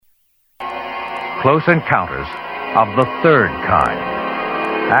close encounters of the third kind.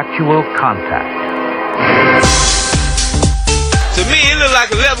 Actual contact. To me, it look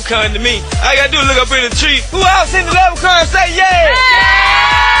like a leprechaun to me. I gotta do is look up in the tree. Who else in the leprechaun say yeah?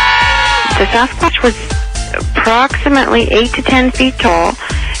 The Sasquatch was approximately 8 to 10 feet tall.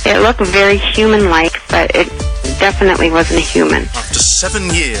 It looked very human-like, but it definitely wasn't a human. After 7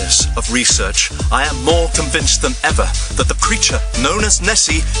 years of research, I am more convinced than ever that the creature known as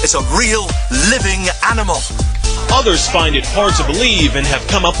Nessie is a real, living animal. Others find it hard to believe and have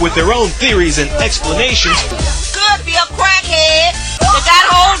come up with their own theories and explanations. Could be a crackhead that got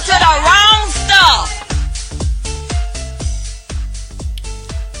hold to the wrong stuff.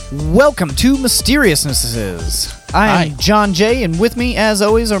 Welcome to Mysteriousnesses. I am John Jay, and with me, as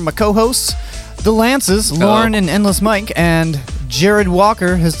always, are my co-hosts, the Lances, Lauren and Endless Mike, and Jared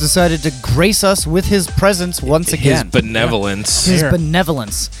Walker has decided to grace us with his presence once again. His benevolence. His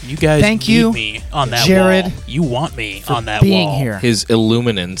benevolence. You guys Thank need you, me on that Jared, wall. You want me on that being wall. here. His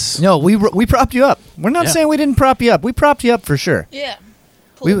illuminance. No, we propped you up. We're not saying we didn't prop you up. We propped you up for sure. Yeah.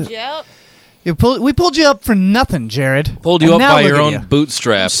 We- Pulled you out. We pulled you up for nothing, Jared. Pulled you And up now by look your at own you.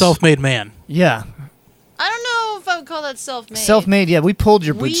 bootstraps. Self-made man. Yeah. I don't know if I would call that self-made. Self-made, yeah. We pulled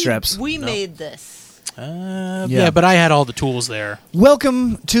your bootstraps. We made this. Yeah, but I had all the tools there.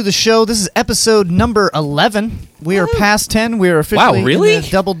 Welcome to the show. This is episode number 11. We are past 10. We are officially Wow, really? in the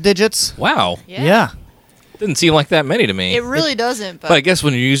double digits. Wow. Yeah. Didn't seem like that many to me. It really doesn't. But I guess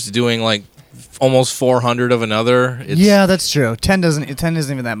when you're used to doing like almost 400 of another, it's... Yeah, that's true. 10 isn't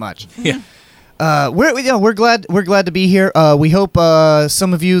even that much. Yeah. We're glad to be here. We hope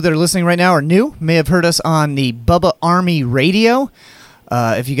some of you that are listening right now are new. May have heard us on the Bubba Army Radio.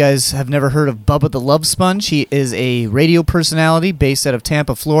 If you guys have never heard of Bubba the Love Sponge, he is a radio personality based out of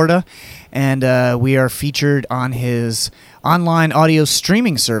Tampa, Florida, and we are featured on his online audio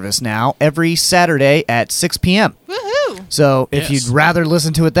streaming service now every Saturday at 6 p.m. Woohoo! So if you'd rather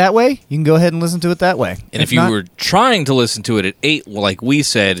listen to it that way, you can go ahead and listen to it that way. And if you were trying to listen to it at 8, like we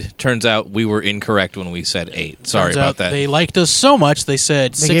said, turns out we were incorrect when we said 8. Sorry Turns about out that. They liked us so much, they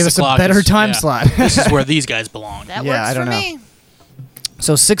said They 6 gave us a o'clock better is- time yeah, slot. This is where these guys belong. That Yeah, works I don't for know. me.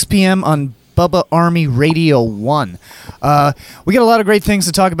 So 6 p.m. on Bubba Army Radio 1. We got a lot of great things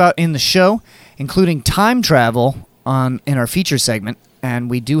to talk about in the show, including time travel in our feature segment, and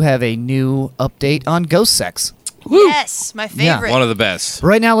we do have a new update on ghost sex. Yes, my favorite. One of the best.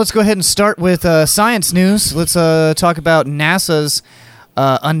 Right now, let's go ahead and start with science news. Let's talk about NASA's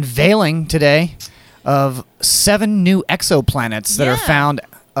unveiling today of 7 new exoplanets that are found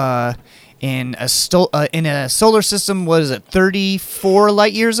in a solar system. What is it, 34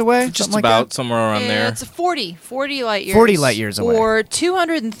 light years away? Just Something like about that? somewhere around there. It's 40 light years. 40 light years away. Or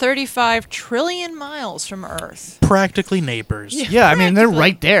 235 trillion miles from Earth. Practically neighbors. Yeah, I mean, they're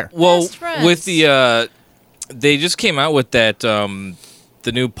right there. Well, Best friends. with the they just came out with that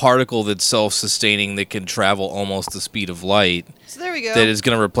the new particle that's self-sustaining that can travel almost the speed of light. So there we go. That is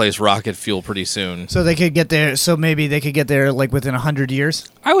going to replace rocket fuel pretty soon. So they could get there. So maybe they could get there like within 100 years.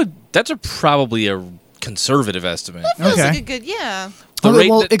 That's probably a conservative estimate. That feels Okay. like a good, yeah. The rate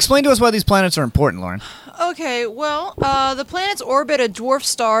Well, that- explain to us why these planets are important, Lauren. Okay, well, the planets orbit a dwarf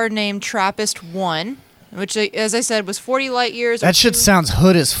star named TRAPPIST-1, which, as I said, was 40 light years. That shit sounds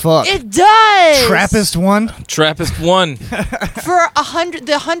hood as fuck. It does! Trappist-1? TRAPPIST-1. For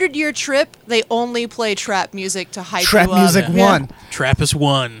the 100-year trip, they only play trap music to hype Trap you up. music Yeah. 1. Trappist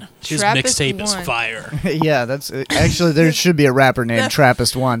 1. His Trappist mixtape is 1. fire. Yeah, that's actually there should be a rapper named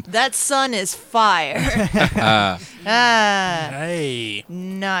Trappist-1. That sun is fire. Hey.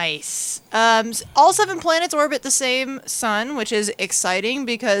 Nice. All 7 planets orbit the same sun, which is exciting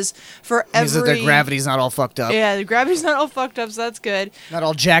because for Means that every... their gravity's not all fucked up. Yeah, the gravity's not all fucked up, so that's good. Not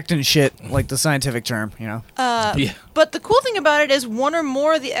all jacked and shit, like the scientific term, you know? Yeah. But the cool thing about it is one or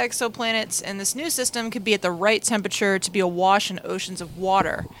more of the exoplanets in this new system could be at the right temperature to be awash in oceans of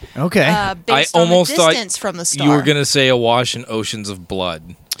water. Okay. Based I on almost the thought distance from the star. you were going to say awash in oceans of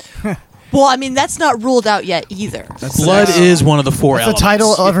blood. Well, I mean, that's not ruled out yet either. Blood is one of the 4 That's the elements.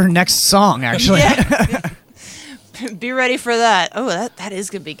 title of her next song, actually. Yeah. Be ready for that. Oh, that is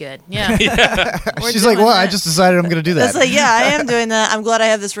going to be good. Yeah. We're She's like, doing well, I that. just decided I'm going to do that. That's like, yeah, I am doing that. I'm glad I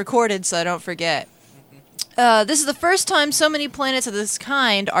have this recorded so I don't forget. This is the first time so many planets of this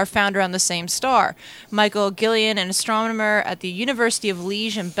kind are found around the same star. Michael Gillian, an astronomer at the University of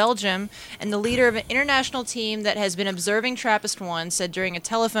Liège in Belgium, and the leader of an international team that has been observing TRAPPIST-1, said during a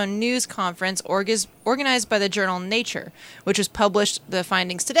telephone news conference organized by the journal Nature, which was published the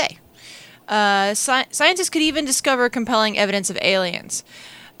findings today. Scientists could even discover compelling evidence of aliens.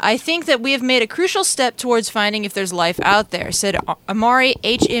 I think that we have made a crucial step towards finding if there's life out there, said Amari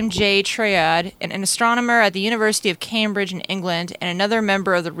HMJ Triad, an astronomer at the University of Cambridge in England and another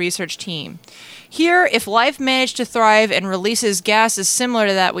member of the research team. Here, if life managed to thrive and releases gases similar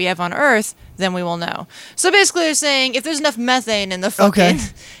to that we have on Earth, then we will know. So basically, they're saying if there's enough methane in the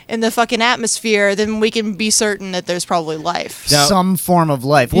fucking atmosphere, then we can be certain that there's probably life. Some form of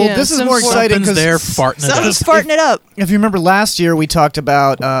life. Well, Yeah, this is some more form- exciting Something's there because farting it up. Someone's farting it up. if you remember last year, we talked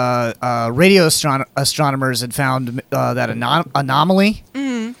about radio astronomers had found that anomaly.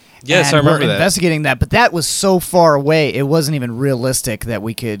 Yes, and I remember we're that. investigating that, but that was so far away, it wasn't even realistic that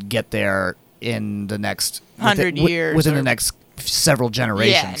we could get there in the next 100 years within or- the next several Yeah,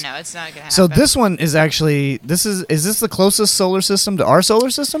 generations. no, it's not gonna happen. So this one is actually is this the closest solar system to our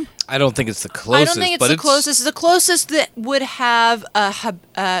solar system? I don't think it's the closest. I don't think it's but the closest. It's the closest that would have a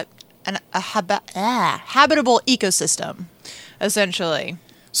habitable ecosystem, essentially.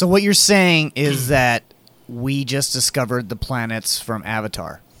 So what you're saying is that we just discovered the planets from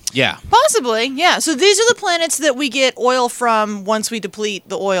Avatar. Yeah. Possibly, yeah. So these are the planets that we get oil from once we deplete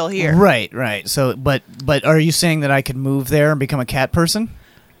the oil here. Right. So, but are you saying that I could move there and become a cat person?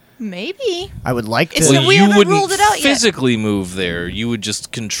 Maybe. I would like to. It's that we you haven't wouldn't ruled it out yet. physically move there. You would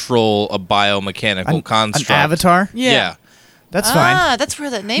just control a biomechanical an construct. avatar. Yeah. That's fine. Ah, that's where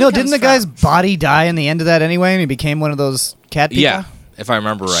that name No, comes didn't the from. guy's body die in the end of that anyway, and he became one of those cat people? Yeah. If I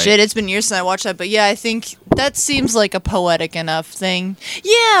remember right. Shit, it's been years since I watched that, but yeah, I think that seems like a poetic enough thing.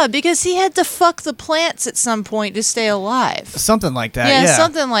 Yeah, because he had to fuck the plants at some point to stay alive. Something like that. Yeah, Yeah,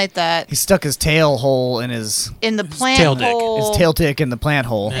 something like that. He stuck his tail hole in his In the plant tail dick. hole. his tail tick in the plant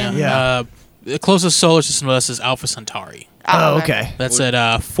hole. And, Yeah. the closest solar system to us is Alpha Centauri. Oh, okay. That's at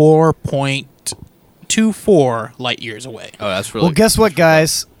 4.24 light years away. Oh, that's really Well, guess what,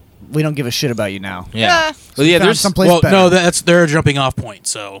 guys? We don't give a shit about you now. Yeah. Well, yeah, Found there's someplace Well, better. no, that's their jumping off point.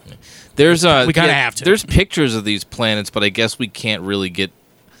 So there's We kinda have to. There's pictures of these planets, but I guess we can't really get.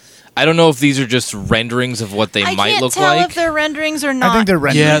 I don't know if these are just renderings of what they I might can't look tell like. if they're renderings or not. I think they're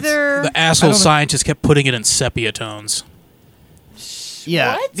rendered. yeah, Either- the I asshole don't know. scientists kept putting it in sepia tones.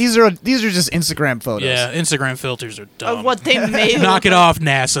 Yeah, What? these are just Instagram photos. Yeah, Instagram filters are dumb. Of what they made. Knock it off,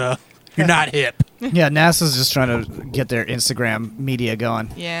 NASA. You're not hip. Yeah, NASA's just trying to get their Instagram media going.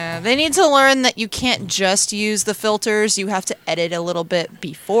 Yeah, they need to learn that you can't just use the filters. You have to edit a little bit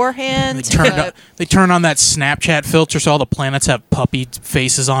beforehand. They turn on that Snapchat filter so all the planets have puppy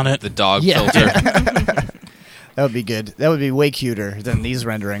faces on it. The dog Yeah. filter. That would be good. That would be way cuter than these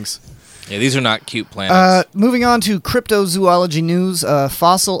renderings. Yeah, these are not cute planets. Moving on to cryptozoology news, a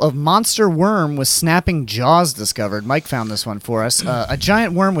fossil of monster worm with snapping jaws discovered. Mike found this one for us. A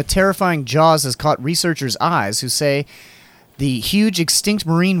giant worm with terrifying jaws has caught researchers' eyes, who say the huge extinct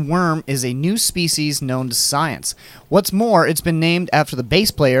marine worm is a new species known to science. What's more, it's been named after the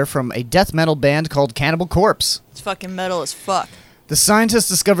bass player from a death metal band called Cannibal Corpse. It's fucking metal as fuck. The scientists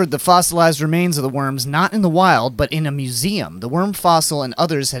discovered the fossilized remains of the worms not in the wild, but in a museum. The worm fossil and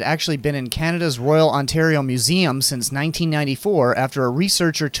others had actually been in Canada's Royal Ontario Museum since 1994 after a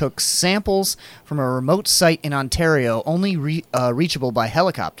researcher took samples from a remote site in Ontario, only reachable by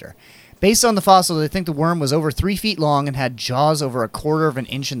helicopter. Based on the fossil, they think the worm was over 3 feet long and had jaws over 1/4 of an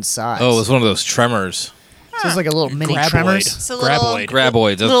inch in size. Oh, it was one of those tremors. So it's like a little mini Graboid. tremors. It's a little, Graboid. Graboids,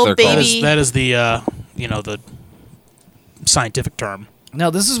 that's little what they're called. baby. That is the the scientific term. Now,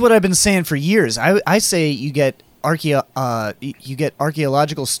 this is what I've been saying for years. I say you get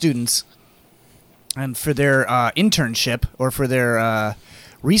archaeological students, and for their internship or for their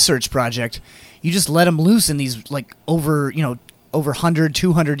research project, you just let them loose in these like over 100,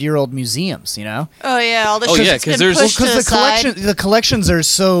 200-year-old museums. You know, Oh yeah, all the Oh, shit's yeah, 'cause been there's- pushed to because the the collections are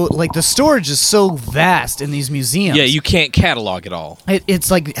so like the storage is so vast in these museums. Yeah, you can't catalog it all.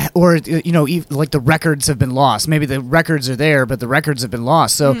 It's like, or like the records have been lost. Maybe the records are there, but the records have been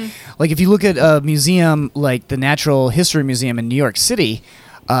lost. So, like if you look at a museum like the Natural History Museum in New York City,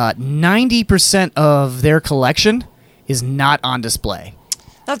 90% of their collection is not on display.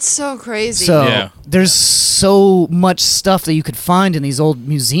 That's so crazy. So Yeah. there's so much stuff that you could find in these old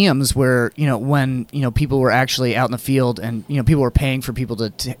museums where when people were actually out in the field and people were paying for people to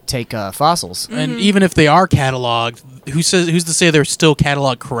take fossils. And even if they are cataloged, who's to say they're still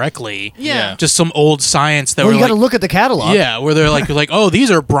cataloged correctly? yeah. Just some old science that Well, were you got to like, look at the catalog. yeah, where they're like, oh,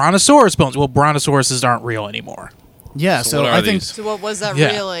 these are brontosaurus bones. Well, brontosauruses aren't real anymore. Yeah. So So what are I think these? So what was that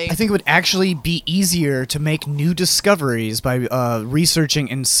Yeah. really? I think it would actually be easier to make new discoveries by researching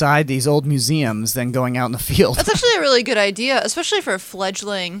inside these old museums than going out in the field. That's actually a really good idea, especially for a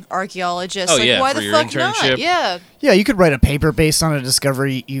fledgling archaeologist. Oh, like, yeah, why for the your fuck internship. not? Yeah, Yeah, you could write a paper based on a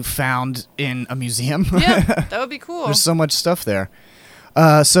discovery you found in a museum. yeah, that would be cool. There's so much stuff there.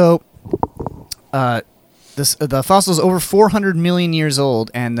 The fossil is over 400 million years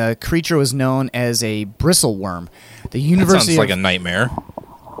old, and the creature was known as a bristleworm. The University Sounds like a nightmare.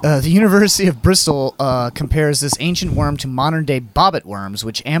 The University of Bristol compares this ancient worm to modern-day bobbit worms,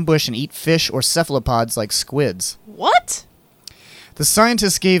 which ambush and eat fish or cephalopods like squids. What? The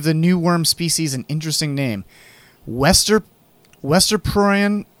scientists gave the new worm species an interesting name,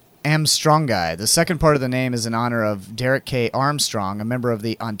 Westerprorian Armstrongi. The second part of the name is in honor of Derek K. Armstrong, a member of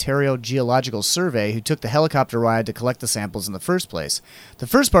the Ontario Geological Survey who took the helicopter ride to collect the samples in the first place. The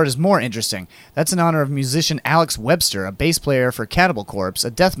first part is more interesting. That's in honor of musician Alex Webster, a bass player for Cannibal Corpse, a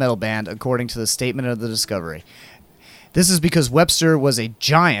death metal band, according to the statement of the discovery. This is because Webster was a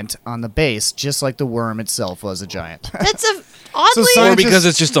giant on the bass, just like the worm itself was a giant. That's a oddly. Or because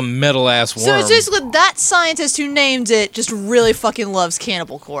it's just a metal-ass worm. So it's basically that scientist who named it just really fucking loves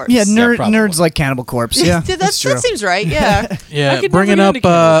Cannibal Corpse. Yeah, nerds like Cannibal Corpse. Yeah, that true. seems right. Yeah. Yeah, could bringing never up get into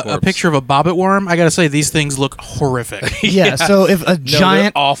Cannibal a Corpse. picture of a bobbit worm, I gotta say these things look horrific. Yeah, so if a No,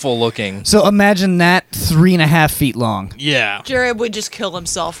 giant. they're awful looking. So imagine that 3.5 feet long. Yeah. Jared would just kill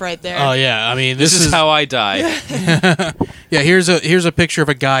himself right there. Oh yeah. I mean, This is how I die. Yeah, here's a picture of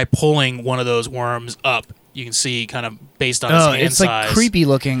a guy pulling one of those worms up. You can see kind of based on his hand It's size. like creepy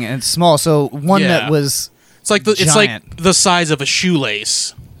looking and small. So one Yeah. that was It's like it's giant. like the size of a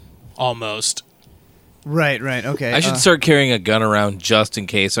shoelace, almost. right. Okay. I should start carrying a gun around just in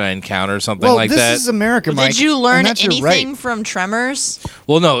case I encounter something Well, like this that. is America, Mike. Did you learn and that's your anything right. from Tremors?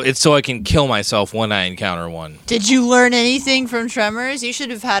 Well, no, it's so I can kill myself when I encounter one. Did you learn anything from Tremors? You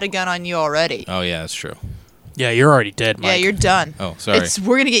should have had a gun on you already. Oh, yeah, that's true. Yeah, you're already dead, Mike. Yeah, you're done. Oh, sorry.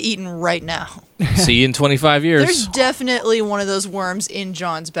 We're gonna get eaten right now. See you in 25 years. There's definitely one of those worms in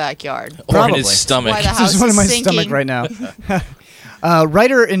John's backyard. Or in Probably. his stomach. Why the This house is one is in my sinking. stomach right now.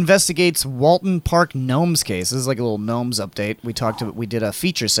 Writer investigates Walton Park Gnomes case. This is like a little Gnomes update. We did a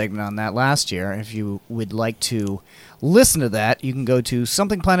feature segment on that last year. If you would like to listen to that, you can go to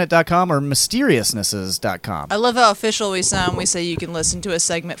somethingplanet.com or mysteriousnesses.com. I love how official we sound. We say you can listen to a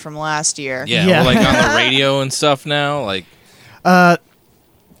segment from last year. Yeah, Yeah. We're like on the radio and stuff now. Like,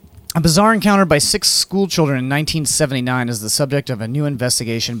 A bizarre encounter by 6 school children in 1979 is the subject of a new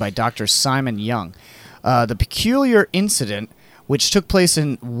investigation by Dr. Simon Young. The peculiar incident, which took place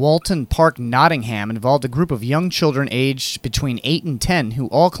in Walton Park, Nottingham, involved a group of young children aged between 8 and 10 who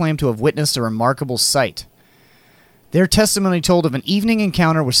all claimed to have witnessed a remarkable sight. Their testimony told of an evening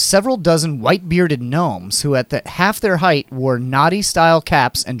encounter with several dozen white-bearded gnomes who, at half their height, wore naughty-style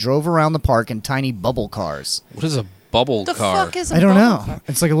caps and drove around the park in tiny bubble cars. what is a bubble The car? fuck is a I don't bubble know. car?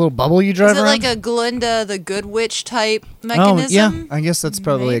 It's like a little bubble you drive Is it around. like a Glinda the Good Witch type mechanism? Oh, yeah. I guess that's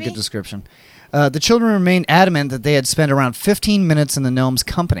probably a Maybe? good description. The children remained adamant that they had spent around 15 minutes in the gnome's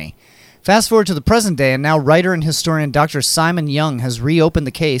company. Fast forward to the present day, and now writer and historian Dr. Simon Young has reopened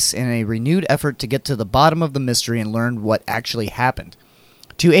the case in a renewed effort to get to the bottom of the mystery and learn what actually happened.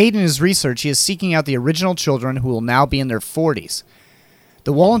 To aid in his research, he is seeking out the original children who will now be in their 40s.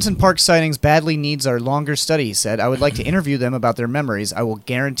 The Wallington Park sightings badly needs our longer study, he said. I would like to interview them about their memories. I will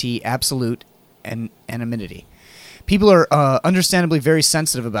guarantee absolute anonymity. People are understandably very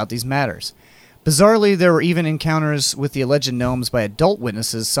sensitive about these matters. Bizarrely, there were even encounters with the alleged gnomes by adult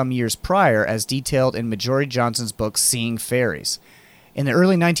witnesses some years prior, as detailed in Marjorie Johnson's book Seeing Fairies. In the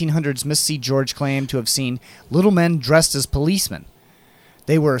early 1900s, Miss C. George claimed to have seen little men dressed as policemen.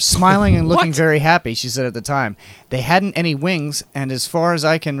 They were smiling and looking very happy, she said at the time. They hadn't any wings, and as far as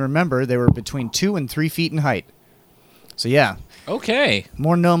I can remember, they were between 2 and 3 feet in height. So yeah, Okay.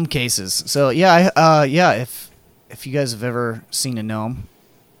 more gnome cases. So yeah, if you guys have ever seen a gnome,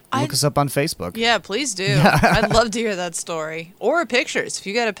 look us up on Facebook. Yeah, please do. I'd love to hear that story. Or pictures. If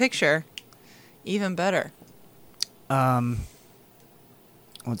you got a picture, even better.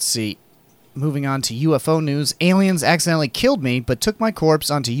 Let's see. Moving on to UFO news. Aliens accidentally killed me, but took my corpse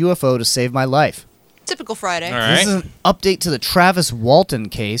onto UFO to save my life. Typical Friday. All This right. is an update to the Travis Walton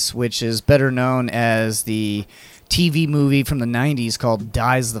case, which is better known as the TV movie from the 90s called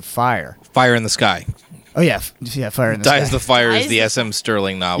Dies the Fire. Fire in the Sky. Oh, yeah. Fire in the Dies Sky. the Fire is Dies the the- SM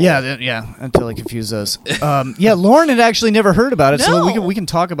Sterling novel. Yeah, until I confuse those. Yeah, Lauren had actually never heard about it, so No. we can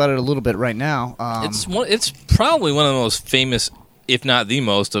talk about it a little bit right now. It's probably one of the most famous, if not the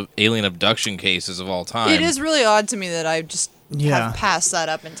most, of alien abduction cases of all time. It is really odd to me that I just Yeah. have passed that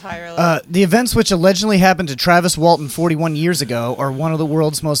up entirely. The events which allegedly happened to Travis Walton 41 years ago are one of the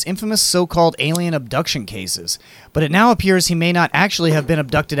world's most infamous so-called alien abduction cases. But it now appears he may not actually have been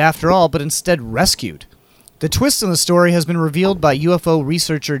abducted after all, but instead rescued. The twist in the story has been revealed by UFO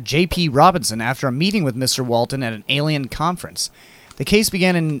researcher J.P. Robinson after a meeting with Mr. Walton at an alien conference. The case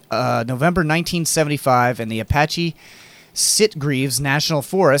began in November 1975, and the Apache Sitgreaves National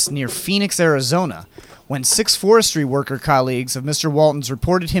Forest near Phoenix, Arizona, when 6 forestry worker colleagues of Mr. Walton's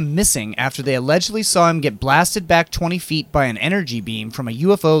reported him missing after they allegedly saw him get blasted back 20 feet by an energy beam from a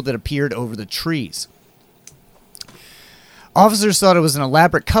UFO that appeared over the trees. Officers thought it was an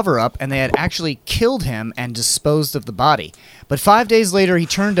elaborate cover-up, and they had actually killed him and disposed of the body. But 5 days later, he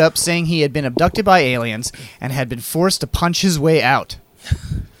turned up saying he had been abducted by aliens and had been forced to punch his way out.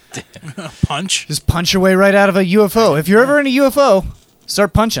 Punch? Just punch your way right out of a UFO. If you're ever in a UFO,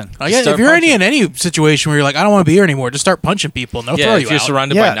 start punching. If you're in any situation where you're like, I don't want to be here anymore, just start punching people and they'll throw you out. if you're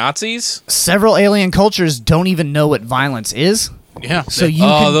surrounded by Nazis. Several alien cultures don't even know what violence is. Yeah. So you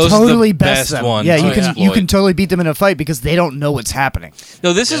can those totally are the best best them. ones Yeah, you to can exploit. totally beat them in a fight because they don't know what's happening.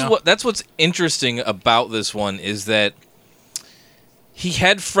 No, that's what's interesting about this one is that he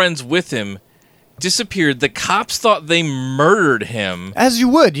had friends with him, disappeared. The cops thought they murdered him. As you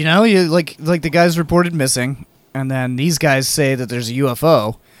would, you like the guys reported missing, and then these guys say that there's a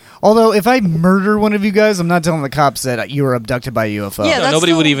UFO. Although, if I murder one of you guys, I'm not telling the cops that you were abducted by a UFO. Yeah, that's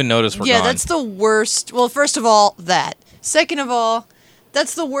nobody would even notice we're gone. That's the worst. Well, first of all, that. Second of all,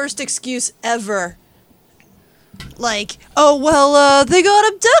 that's the worst excuse ever. Like, they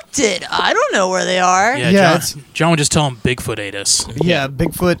got abducted. I don't know where they are. Yeah, John would just tell him Bigfoot ate us. Yeah,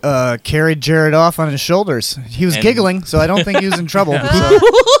 Bigfoot carried Jared off on his shoulders. He was giggling, so I don't think he was in trouble. Not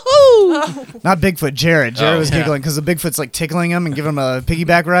Bigfoot, Jared. Jared was giggling because the Bigfoot's like tickling him and giving him a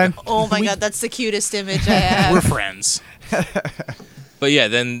piggyback ride. Oh my god, that's the cutest image I have. We're friends. But yeah,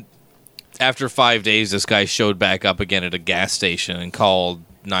 then after 5 days, this guy showed back up again at a gas station and called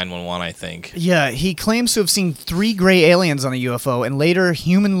 911, I think. Yeah, he claims to have seen 3 gray aliens on a UFO and later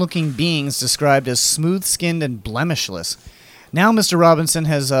human-looking beings described as smooth-skinned and blemishless. Now Mr. Robinson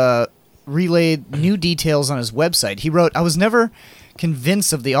has relayed new details on his website. He wrote, I was never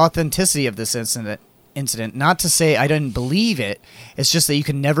convinced of the authenticity of this incident. Not to say I didn't believe it, it's just that you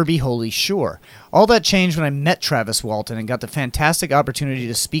can never be wholly sure. All that changed when I met Travis Walton and got the fantastic opportunity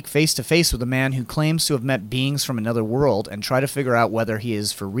to speak face-to-face with a man who claims to have met beings from another world and try to figure out whether he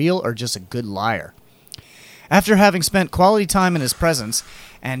is for real or just a good liar. After having spent quality time in his presence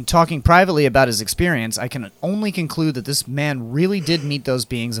and talking privately about his experience, I can only conclude that this man really did meet those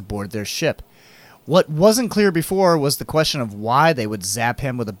beings aboard their ship. What wasn't clear before was the question of why they would zap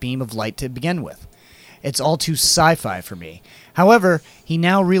him with a beam of light to begin with. It's all too sci-fi for me. However, he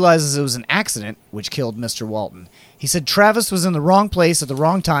now realizes it was an accident which killed Mr. Walton. He said Travis was in the wrong place at the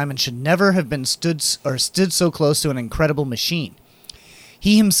wrong time and should never have been stood so close to an incredible machine.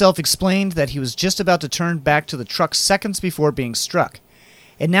 He himself explained that he was just about to turn back to the truck seconds before being struck.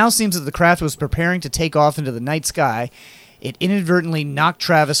 It now seems that the craft was preparing to take off into the night sky. It inadvertently knocked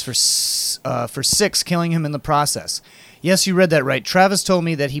Travis for 6, killing him in the process. Yes, you read that right. Travis told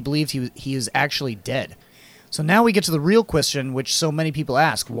me that he believed he is actually dead. So now we get to the real question, which so many people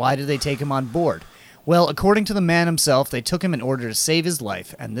ask. Why did they take him on board? Well, according to the man himself, they took him in order to save his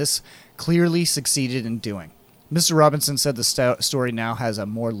life, and this clearly succeeded in doing. Mr. Robinson said the story now has a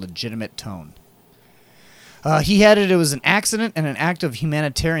more legitimate tone. He added it was an accident and an act of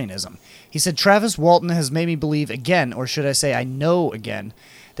humanitarianism. He said, Travis Walton has made me believe again, or should I say I know again,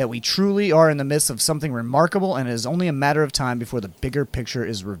 that we truly are in the midst of something remarkable and it is only a matter of time before the bigger picture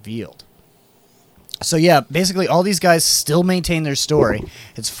is revealed. So yeah, basically all these guys still maintain their story.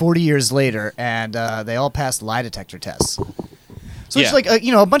 It's 40 years later, and they all passed lie detector tests. So it's like,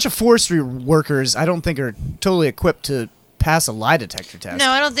 a bunch of forestry workers I don't think are totally equipped to pass a lie detector test.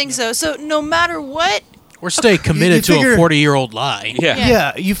 No, I don't think so. So no matter what... Or stay committed to a 40-year-old lie.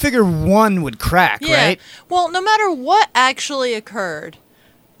 Yeah, you figure one would crack, right? Well, no matter what actually occurred,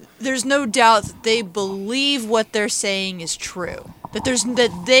 there's no doubt that they believe what they're saying is true.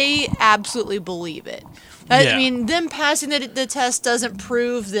 That they absolutely believe it. I mean, them passing the test doesn't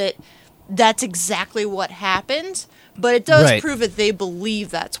prove that that's exactly what happened, but it does prove that they believe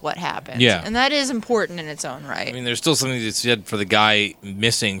that's what happened. Yeah. And that is important in its own right. I mean, there's still something to be said for the guy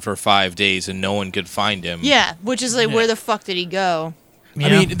missing for 5 days and no one could find him. Yeah, which is like, where the fuck did he go? I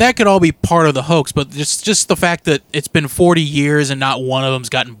mean, that could all be part of the hoax, but just the fact that it's been 40 years and not one of them's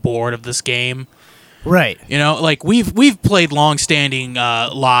gotten bored of this game. Right. You know, like we've played long-standing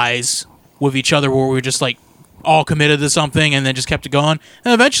lies with each other where we were just like all committed to something and then just kept it going.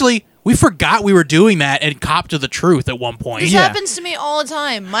 And eventually we forgot we were doing that and copped to the truth at one point. This happens to me all the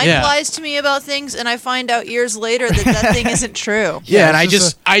time. Mike lies to me about things and I find out years later that thing isn't true. Yeah, and I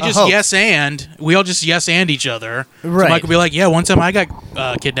just yes and. We all just yes and each other. Right. So Mike will be like, yeah, one time I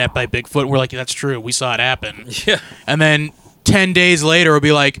got kidnapped by Bigfoot. We're like, that's true. We saw it happen. Yeah. And then 10 days later, we'll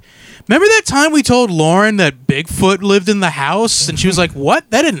be like, remember that time we told Lauren that Bigfoot lived in the house? And she was like, what?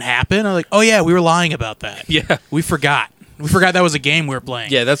 That didn't happen. I'm like, oh, yeah, we were lying about that. Yeah. We forgot. We forgot that was a game we were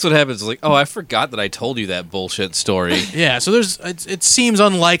playing. Yeah, that's what happens. Like, oh, I forgot that I told you that bullshit story. Yeah, so it seems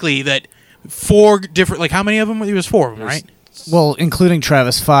unlikely that 4 different, like how many of them? There was 4 of them, right? Well, including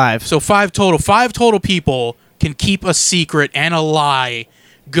Travis, 5. So 5 total. 5 total people can keep a secret and a lie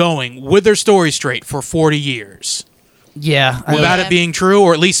going with their story straight for 40 years. Yeah. Without it being true,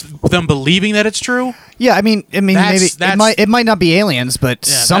 or at least them believing that it's true. Yeah, I mean, maybe it might not be aliens, but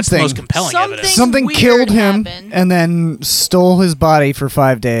something. That's the most compelling evidence. Something weird killed him happened. and then stole his body for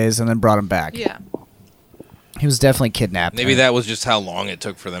 5 days and then brought him back. Yeah. He was definitely kidnapped. Maybe that was just how long it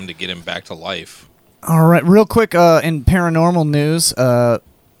took for them to get him back to life. All right, real quick in paranormal news,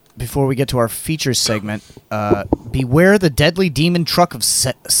 before we get to our feature segment, beware the deadly demon truck of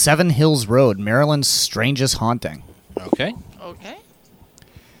Seven Hills Road, Maryland's strangest haunting. Okay.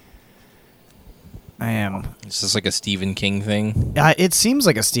 I am. Is this like a Stephen King thing? It seems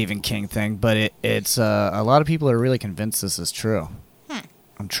like a Stephen King thing, but it's a lot of people are really convinced this is true.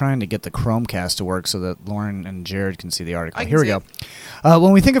 I'm trying to get the Chromecast to work so that Lauren and Jared can see the article. Here we go.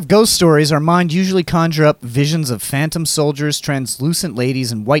 When we think of ghost stories, our mind usually conjure up visions of phantom soldiers, translucent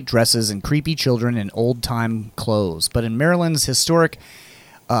ladies in white dresses, and creepy children in old-time clothes. But in Maryland's historic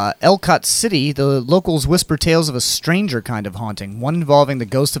Ellicott City, the locals whisper tales of a stranger kind of haunting, one involving the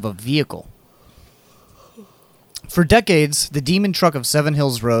ghost of a vehicle. For decades, the demon truck of Seven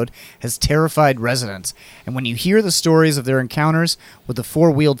Hills Road has terrified residents, and when you hear the stories of their encounters with the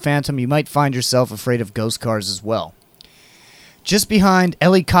four-wheeled phantom, you might find yourself afraid of ghost cars as well. Just behind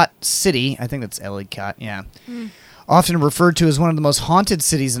Ellicott City, I think that's Ellicott, yeah, often referred to as one of the most haunted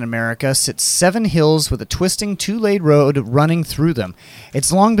cities in America, sits Seven Hills with a twisting two-lane road running through them.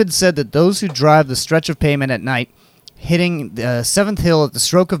 It's long been said that those who drive the stretch of pavement at night, hitting the 7th hill at the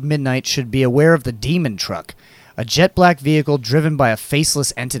stroke of midnight, should be aware of the demon truck, a jet-black vehicle driven by a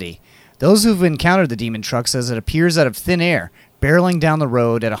faceless entity. Those who've encountered the demon truck says it appears out of thin air, barreling down the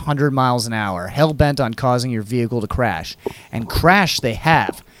road at 100 miles an hour, hell-bent on causing your vehicle to crash. And crash they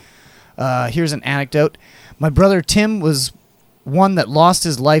have. Here's an anecdote. My brother Tim was one that lost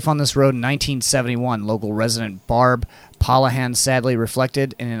his life on this road in 1971, local resident Barb Polahan sadly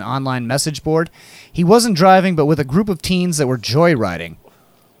reflected in an online message board. He wasn't driving, but with a group of teens that were joyriding.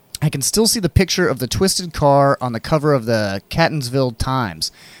 I can still see the picture of the twisted car on the cover of the Catonsville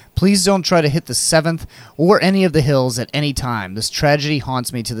Times. Please don't try to hit the 7th or any of the hills at any time. This tragedy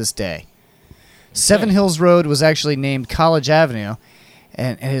haunts me to this day. Seven Hills Road was actually named College Avenue,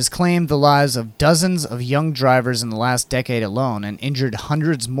 and it has claimed the lives of dozens of young drivers in the last decade alone and injured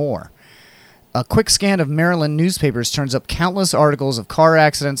hundreds more. A quick scan of Maryland newspapers turns up countless articles of car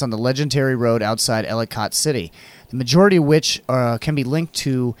accidents on the legendary road outside Ellicott City, the majority of which can be linked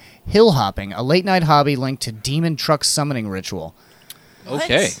to hill hopping, a late-night hobby linked to demon truck summoning ritual.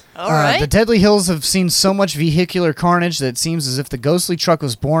 Okay. All right. The deadly hills have seen so much vehicular carnage that it seems as if the ghostly truck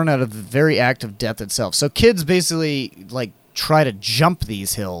was born out of the very act of death itself. So kids basically try to jump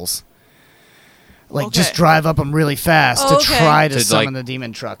these hills. Just drive up them really fast to try to summon the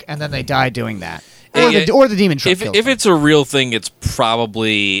demon truck, and then they die doing that. Or the demon truck kills If them. it's a real thing, it's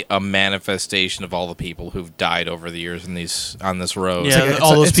probably a manifestation of all the people who've died over the years on this road. Yeah,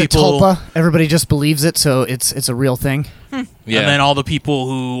 all those people. A tulpa. Everybody just believes it, so it's a real thing. Yeah. And then all the people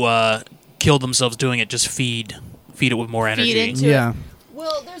who killed themselves doing it just feed it with more energy. Feed into it.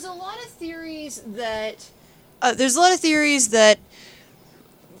 Well, there's a lot of theories that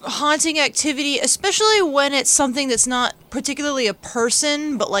haunting activity, especially when it's something that's not particularly a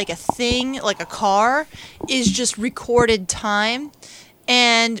person, but like a thing, like a car, is just recorded time.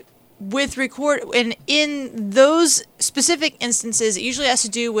 And in those specific instances, it usually has to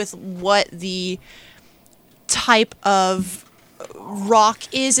do with what the type of rock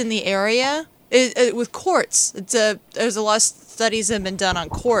is in the area. With quartz, there's a lot of studies that have been done on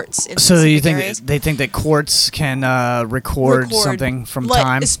quartz. In So you specific think areas. they think that quartz can record something from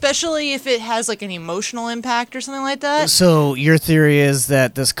time? Especially if it has like an emotional impact or something like that. So your theory is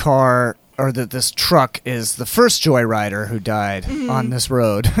that this car or that this truck is the first joyrider who died on this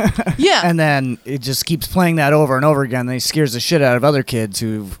road. Yeah. And then it just keeps playing that over and over again. And he scares the shit out of other kids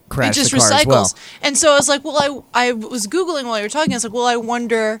who've crashed It just the car recycles. as well. And so I was like, well, I was Googling while you were talking. I was like, well, I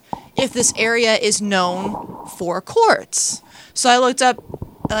wonder if this area is known for quartz. So I looked up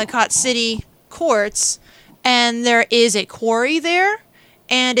Ellicott City quartz, and there is a quarry there,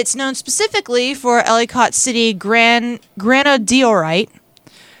 and it's known specifically for Ellicott City granodiorite,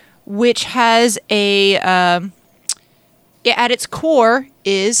 which has at its core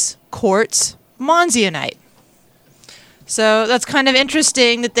is quartz monzionite. So that's kind of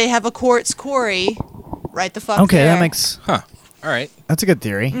interesting that they have a quartz quarry right the fuck there. That makes... All right. That's a good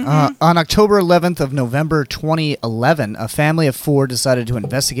theory. On October 11th of November 2011, a family of 4 decided to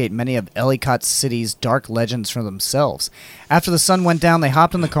investigate many of Ellicott City's dark legends for themselves. After the sun went down, they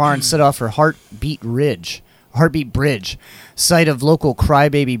hopped in the car and set off for Heartbeat Bridge, site of local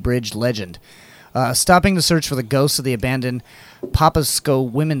Crybaby Bridge legend. Stopping to search for the ghosts of the abandoned Papasco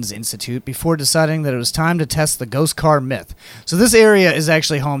Women's Institute before deciding that it was time to test the ghost car myth. So this area is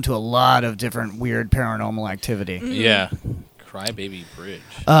actually home to a lot of different weird paranormal activity. Yeah. Crybaby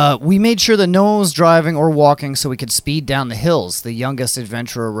Bridge. We made sure that no one was driving or walking so we could speed down the hills, the youngest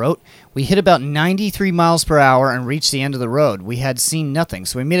adventurer wrote. We hit about 93 miles per hour and reached the end of the road. We had seen nothing,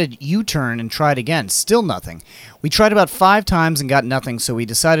 so we made a U-turn and tried again. Still nothing. We tried about 5 times and got nothing, so we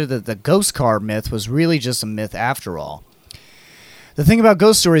decided that the ghost car myth was really just a myth after all. The thing about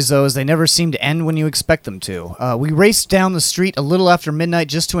ghost stories, though, is they never seem to end when you expect them to. We raced down the street a little after midnight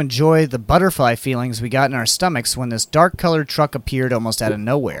just to enjoy the butterfly feelings we got in our stomachs when this dark-colored truck appeared almost out of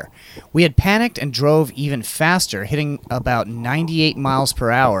nowhere. We had panicked and drove even faster, hitting about 98 miles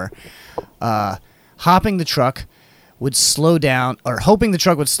per hour, hoping the truck would slow down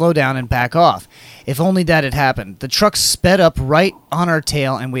and back off. If only that had happened. The truck sped up right on our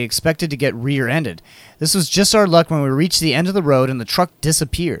tail and we expected to get rear-ended. This was just our luck when we reached the end of the road and the truck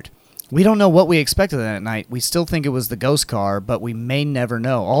disappeared. We don't know what we expected that night. We still think it was the ghost car, but we may never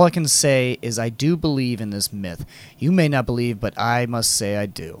know. All I can say is I do believe in this myth. You may not believe, but I must say I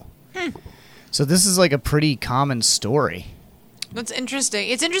do. So this is like a pretty common story. That's interesting.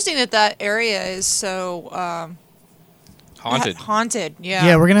 It's interesting that area is so Haunted. Haunted, yeah.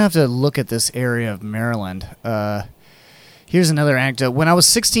 Yeah, we're going to have to look at this area of Maryland. Here's another anecdote. When I was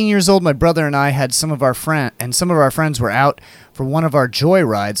 16 years old, my brother and I had some of our friends were out for one of our joy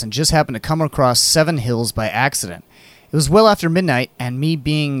rides and just happened to come across Seven Hills by accident. It was well after midnight, and me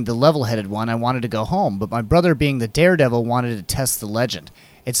being the level-headed one, I wanted to go home, but my brother being the daredevil wanted to test the legend.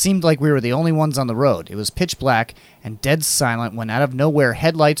 It seemed like we were the only ones on the road. It was pitch black and dead silent when out of nowhere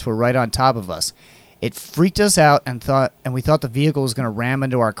headlights were right on top of us. It freaked us out and we thought the vehicle was going to ram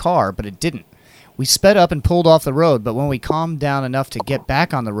into our car, but it didn't. We sped up and pulled off the road, but when we calmed down enough to get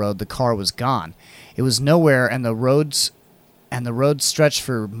back on the road, the car was gone. It was nowhere, and the road stretched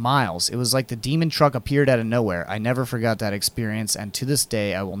for miles. It was like the demon truck appeared out of nowhere. I never forgot that experience, and to this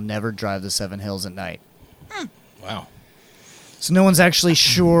day, I will never drive the Seven Hills at night. Wow. So no one's actually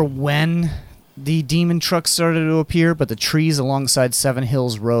sure when the demon truck started to appear, but the trees alongside Seven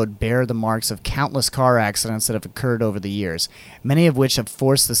Hills Road bear the marks of countless car accidents that have occurred over the years, many of which have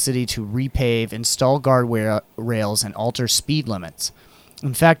forced the city to repave, install guardrails, and alter speed limits.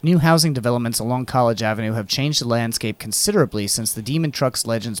 In fact, new housing developments along College Avenue have changed the landscape considerably since the demon truck's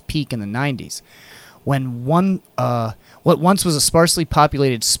legend's peak in the 90s. When what once was a sparsely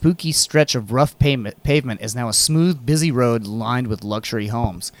populated, spooky stretch of rough pavement is now a smooth, busy road lined with luxury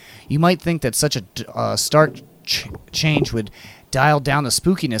homes. You might think that such a stark change would dial down the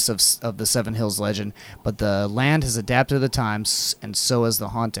spookiness of the Seven Hills legend, but the land has adapted to the times, and so has the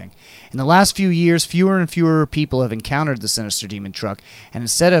haunting. In the last few years, fewer and fewer people have encountered the sinister demon truck, and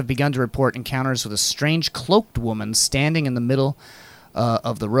instead have begun to report encounters with a strange cloaked woman standing in the middle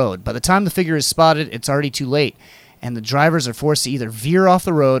of the road. By the time the figure is spotted, it's already too late, and the drivers are forced to either veer off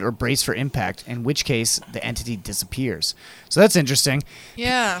the road or brace for impact, in which case the entity disappears. So that's interesting.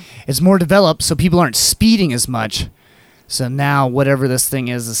 Yeah. It's more developed, so people aren't speeding as much. So now whatever this thing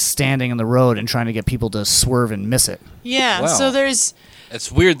is standing in the road and trying to get people to swerve and miss it. Yeah, Wow. so there's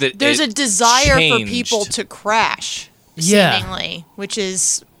It's weird that a desire changed. for people to crash, Yeah. seemingly, which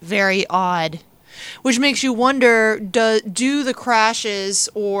is very odd. Which makes you wonder, do the crashes,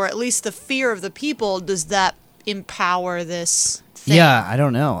 or at least the fear of the people, does that empower this thing? Yeah, I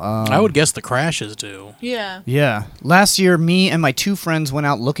don't know. I would guess the crashes do. Yeah. Yeah. Last year, me and my 2 friends went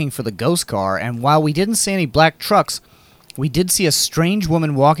out looking for the ghost car, and while we didn't see any black trucks, we did see a strange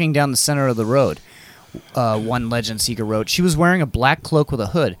woman walking down the center of the road, one legend seeker wrote. She was wearing a black cloak with a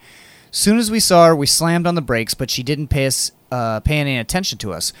hood. Soon as we saw her, we slammed on the brakes, but she didn't pay any attention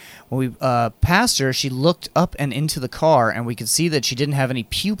to us. When we passed her, she looked up and into the car, and we could see that she didn't have any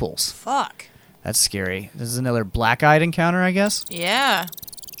pupils. Fuck. That's scary. This is another black-eyed encounter, I guess. Yeah.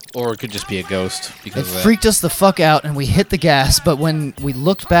 Or it could just be a ghost. It Because of that. freaked us the fuck out, and we hit the gas, but when we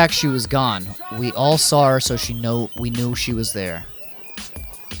looked back, she was gone. We all saw her, so we knew she was there.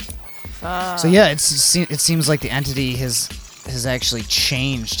 So yeah, it seems like the entity has actually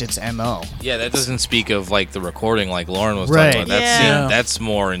changed its MO. Yeah, that doesn't speak of like the recording like Lauren was Right. talking about. Yeah. That's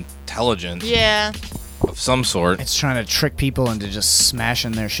more intelligent Yeah. of some sort. It's trying to trick people into just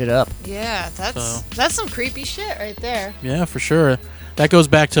smashing their shit up. Yeah, that's some creepy shit right there. Yeah, for sure. That goes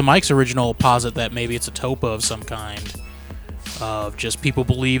back to Mike's original posit that maybe it's a topa of some kind. of just people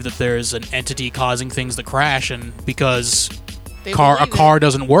believe that there's an entity causing things to crash, and because They a believe it. car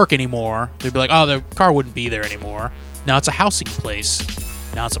doesn't work anymore, they'd be like, oh, the car wouldn't be there anymore. Now it's a housing place.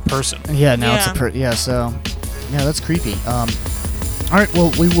 Now it's a person. Yeah, now it's Yeah. so that's creepy. All right,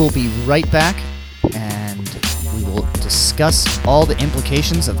 well, we will be right back, and we will discuss all the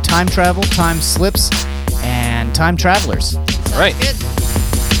implications of time travel, time slips, and time travelers. All right. Good.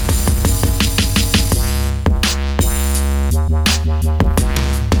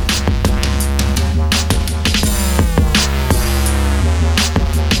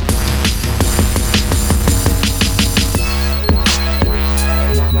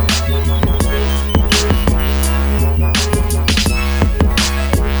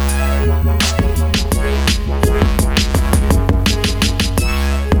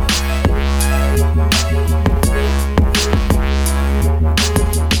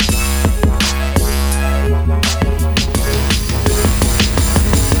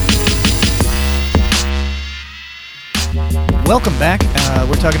 Welcome back.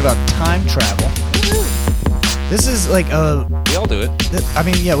 We're talking about time travel. This is like We all do it. I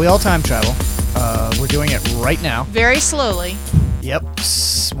mean, yeah, we all time travel. We're doing it right now. Very slowly. Yep,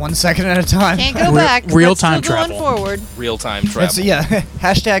 1 second at a time. Can't go back. real Let's time still going travel. forward. Real-time travel. It's, yeah,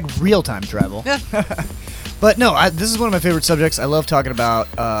 hashtag real time travel. Yeah. But no, this is one of my favorite subjects. I love talking about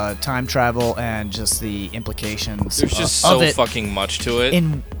time travel and just the implications There's just of so it fucking much to it.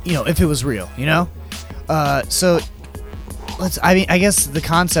 in, if it was real, So I guess the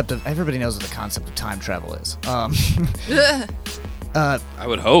concept of, everybody knows what the concept of time travel is. I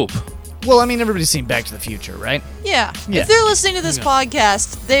would hope. Well, I mean, everybody's seen Back to the Future, right? Yeah. Yeah. If they're listening to this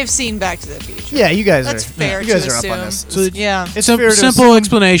podcast, they've seen Back to the Future. Yeah, you guys That's are. fair You guys to are assume. up on this. So Yeah. It's Sim- fair to simple assume-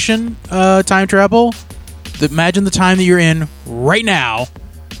 explanation. Time travel. Imagine the time that you're in right now,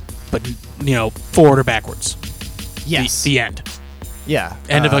 but forward or backwards. Yes. The end. Yeah.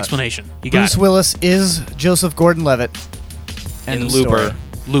 End of explanation. You got Bruce it. Willis is Joseph Gordon-Levitt. End In of Looper. story.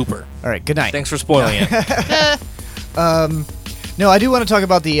 Looper. All right. Good night. Thanks for spoiling it. No, I do want to talk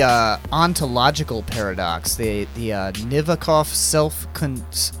about the ontological paradox, the Novikov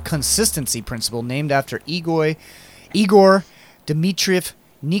self-consistency principle, named after Igor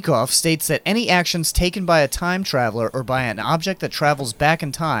Dmitriev-Nikov, states that any actions taken by a time traveler or by an object that travels back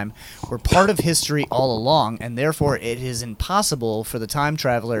in time were part of history all along, and therefore it is impossible for the time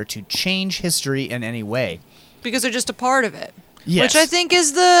traveler to change history in any way. Because they're just a part of it. Yes. Which I think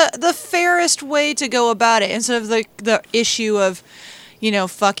is the fairest way to go about it, instead of the issue of,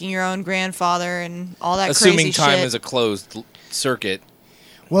 fucking your own grandfather and all that Assuming crazy time shit. is a closed circuit.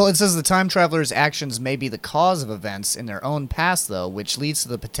 Well, it says the time traveler's actions may be the cause of events in their own past, though, which leads to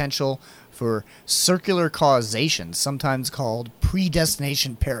the potential for circular causation, sometimes called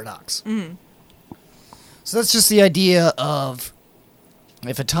predestination paradox. Mm-hmm. So that's just the idea of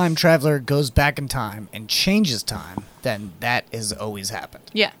if a time traveler goes back in time and changes time, then that has always happened.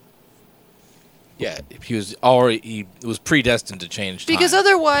 Yeah. Yeah, he was predestined to change time. Because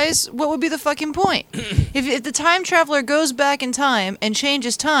otherwise, what would be the fucking point? if the time traveler goes back in time and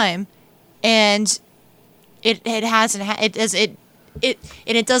changes time, and it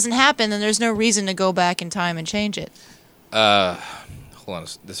doesn't happen, then there's no reason to go back in time and change it. Hold on,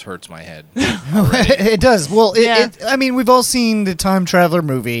 this hurts my head. It does. Well, Yeah. I mean, we've all seen the time traveler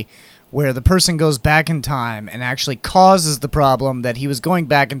movie where the person goes back in time and actually causes the problem that he was going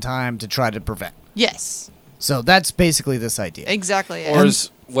back in time to try to prevent. Yes. So that's basically this idea. Exactly. Or is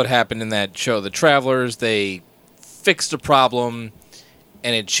what happened in that show, The Travelers, they fixed a problem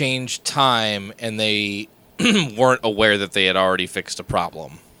and it changed time and they weren't aware that they had already fixed a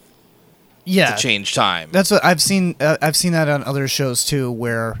problem Yeah, to change time. that's what I've seen. I've seen that on other shows too,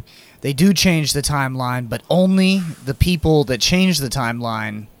 where they do change the timeline, but only the people that change the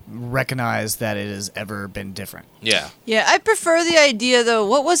timeline recognize that it has ever been different. Yeah. Yeah, I prefer the idea though.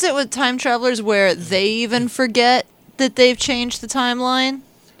 What was it with time travelers where they even forget that they've changed the timeline?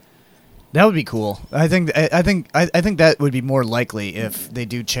 That would be cool. I think that would be more likely if they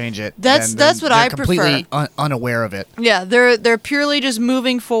do change it. That's what they're I completely unaware of it. Yeah, they're purely just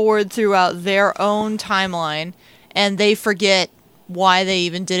moving forward throughout their own timeline, and they forget why they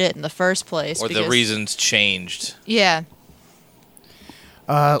even did it in the first place. Or the because- reasons changed. Yeah.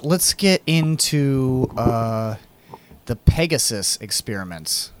 Let's get into the Pegasus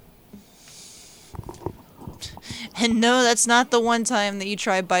experiments. And no, that's not the one time that you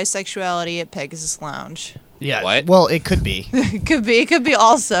tried bisexuality at Pegasus Lounge. Yeah. What? Well, it could be. It could be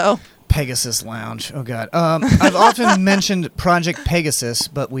also. Pegasus Lounge. Oh, God. I've often mentioned Project Pegasus,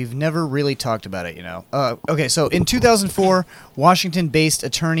 but we've never really talked about it, Okay, so in 2004, Washington-based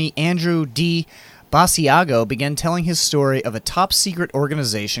attorney Andrew D. Basiago began telling his story of a top-secret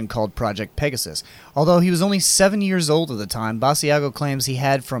organization called Project Pegasus. Although he was only 7 years old at the time, Basiago claims he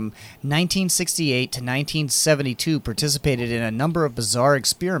had from 1968 to 1972 participated in a number of bizarre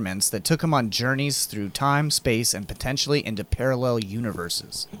experiments that took him on journeys through time, space, and potentially into parallel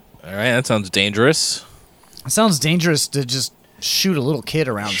universes. All right, that sounds dangerous. It sounds dangerous to just shoot a little kid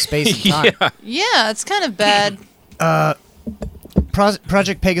around space and time. Yeah, it's kind of bad.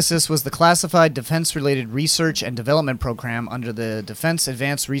 Project Pegasus was the classified defense-related research and development program under the Defense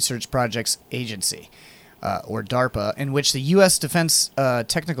Advanced Research Projects Agency, or DARPA, in which the U.S. defense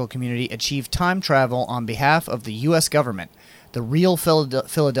technical community achieved time travel on behalf of the U.S. government, the real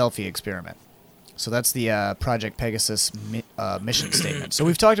Philadelphia experiment. So that's the Project Pegasus mission statement. So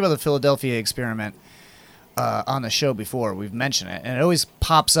we've talked about the Philadelphia experiment on the show before. We've mentioned it, and it always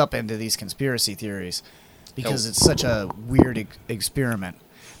pops up into these conspiracy theories. Because it's such a weird experiment.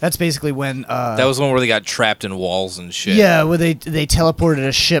 That's basically when... that was the one where they got trapped in walls and shit. Yeah, where they teleported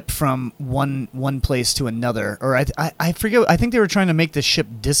a ship from one place to another. Or I forget, I think they were trying to make the ship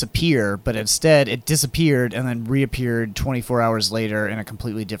disappear, but instead it disappeared and then reappeared 24 hours later in a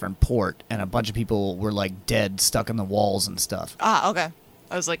completely different port. And a bunch of people were like dead, stuck in the walls and stuff. Ah, okay.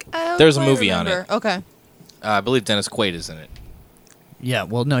 I was like, oh, There's a movie on it. Okay. I believe Dennis Quaid is in it. Yeah,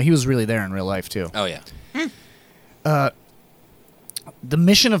 well, no, he was really there in real life, too. Oh, yeah. The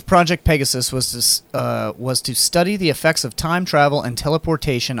mission of Project Pegasus was to study the effects of time travel and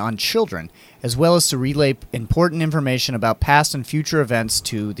teleportation on children, as well as to relay important information about past and future events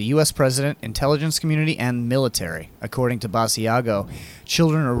to the U.S. President, intelligence community, and military. According to Basiago,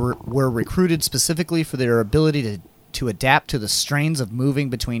 children were recruited specifically for their ability to adapt to the strains of moving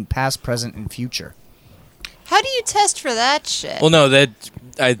between past, present, and future. How do you test for that shit? Well, no,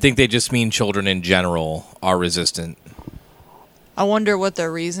 I think they just mean children in general are resistant. I wonder what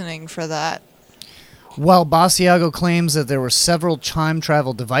their reasoning for that. While Basiago claims that there were several time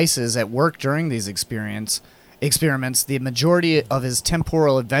travel devices at work during these experiments, the majority of his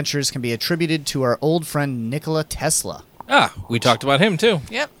temporal adventures can be attributed to our old friend Nikola Tesla. Ah, we talked about him too.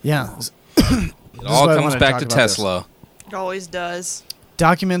 Yep. Yeah. It all comes back to Tesla. It always does.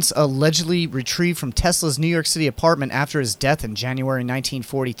 Documents allegedly retrieved from Tesla's New York City apartment after his death in January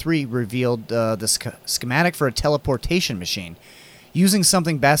 1943 revealed the schematic for a teleportation machine. Using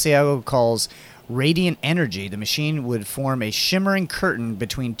something Basiago calls radiant energy, the machine would form a shimmering curtain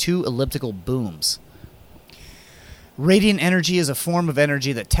between two elliptical booms. Radiant energy is a form of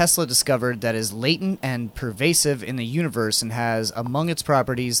energy that Tesla discovered that is latent and pervasive in the universe and has among its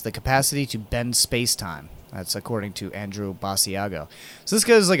properties the capacity to bend space-time. That's according to Andrew Basiago. So this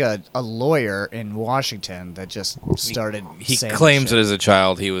guy's like a lawyer in Washington that just started He saying claims shit. that as a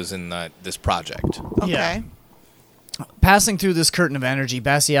child he was in this project. Okay. Yeah. Passing through this curtain of energy,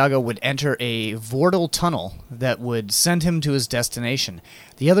 Basiago would enter a vortal tunnel that would send him to his destination.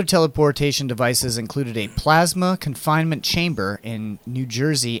 The other teleportation devices included a plasma confinement chamber in New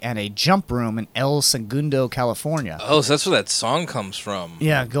Jersey and a jump room in El Segundo, California. Oh, so that's where that song comes from.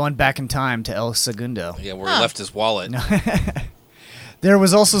 Yeah, going back in time to El Segundo. Yeah, where he left his wallet. There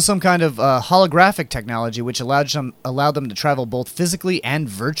was also some kind of holographic technology which allowed them to travel both physically and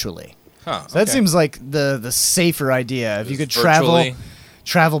virtually. Huh, So that seems like the safer idea. If you could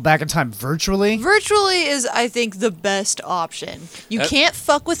travel back in time virtually. Virtually is, I think, the best option. You can't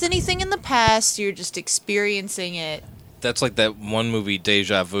fuck with anything in the past. You're just experiencing it. That's like that one movie,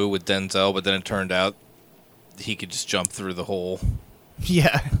 Deja Vu, with Denzel, but then it turned out he could just jump through the hole.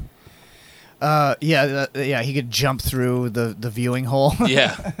 Yeah. He could jump through the viewing hole.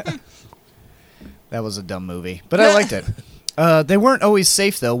 Yeah. That was a dumb movie, but I liked it. They weren't always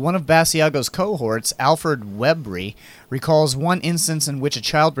safe, though. One of Basiago's cohorts, Alfred Webry, recalls one instance in which a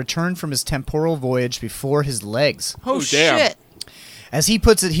child returned from his temporal voyage before his legs. Oh, shit. As he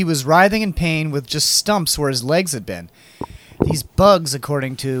puts it, he was writhing in pain with just stumps where his legs had been. These bugs,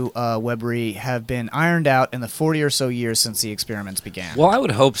 according to Webry, have been ironed out in the 40 or so years since the experiments began. Well, I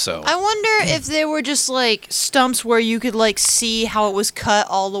would hope so. I wonder if they were just, like, stumps where you could, like, see how it was cut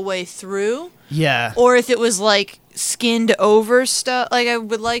all the way through. Yeah. Or if it was, like, skinned over stuff. Like, I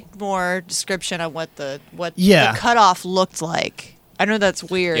would like more description on what the cutoff looked like. I know that's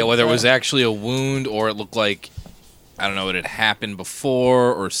weird. Yeah, whether it was actually a wound or it looked like, I don't know, it had happened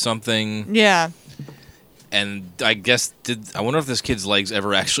before or something. Yeah. And I guess, I wonder if this kid's legs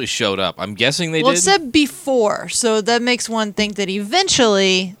ever actually showed up. I'm guessing they did. Well, it said before, so that makes one think that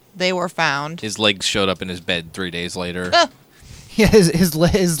eventually they were found. His legs showed up in his bed 3 days later. Yeah, his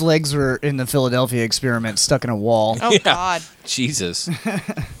legs were in the Philadelphia experiment stuck in a wall. Oh, God. Jesus.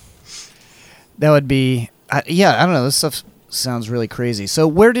 That would be... I don't know. This stuff sounds really crazy. So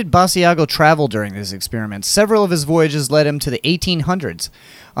where did Basiago travel during these experiments? Several of his voyages led him to the 1800s.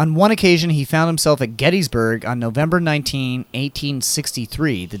 On one occasion, he found himself at Gettysburg on November 19,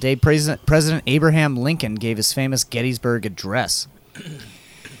 1863, the day President Abraham Lincoln gave his famous Gettysburg Address.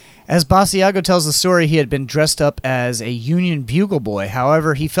 As Basiago tells the story, he had been dressed up as a Union bugle boy.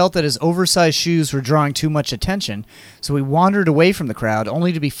 However, he felt that his oversized shoes were drawing too much attention, so he wandered away from the crowd,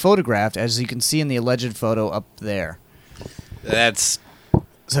 only to be photographed, as you can see in the alleged photo up there.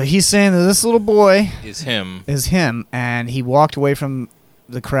 So he's saying that this little boy is him, and he walked away from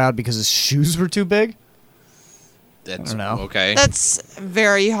the crowd because his shoes were too big. I don't know. Okay. That's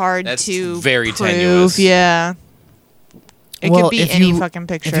very hard to very prove. tenuous. Yeah. It could be any fucking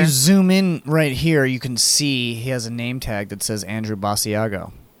picture. If you zoom in right here, you can see he has a name tag that says Andrew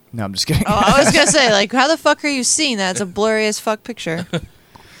Basiago. No, I'm just kidding. Oh, I was going to say, like, how the fuck are you seeing that? It's a blurry as fuck picture.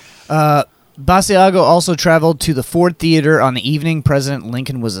 Basiago also traveled to the Ford Theater on the evening President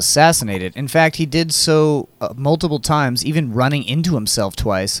Lincoln was assassinated. In fact, he did so multiple times, even running into himself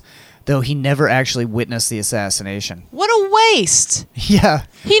twice, though he never actually witnessed the assassination. What a waste. Yeah.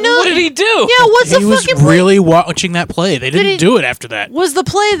 What did he do? Yeah, what's the He fucking was really watching that play. They didn't do it after that. Was the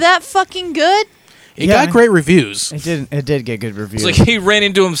play that fucking good? It got great reviews. It did get good reviews. It's like he ran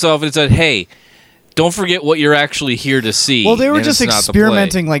into himself and said, "Hey, don't forget what you're actually here to see." Well, they were and just it's not the play.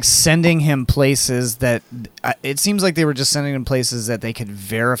 experimenting, like sending him places that... it seems like they were just sending him places that they could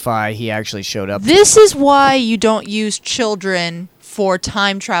verify he actually showed up. This is why you don't use children for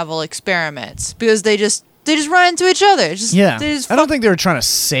time travel experiments, because they just run into each other. I don't think they were trying to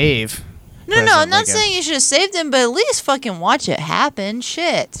save... No, I'm not saying you should have saved him, but at least fucking watch it happen.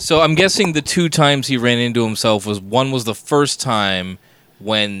 Shit. So I'm guessing the 2 times he ran into himself was the first time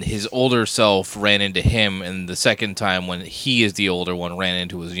when his older self ran into him, and the second time when he is the older one ran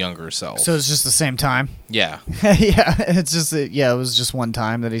into his younger self. So it's just the same time? Yeah. Yeah, it's just it was just one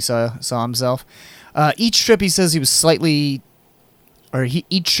time that he saw himself. Each trip he says was slightly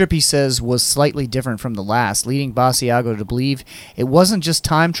different from the last, leading Basiago to believe it wasn't just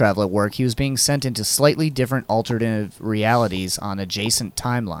time travel at work. He was being sent into slightly different alternative realities on adjacent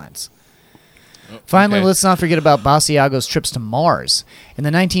timelines. Finally, let's not forget about Basiago's trips to Mars. In the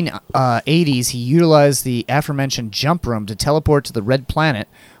 1980s, he utilized the aforementioned jump room to teleport to the Red Planet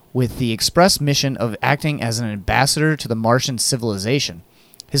with the express mission of acting as an ambassador to the Martian civilization.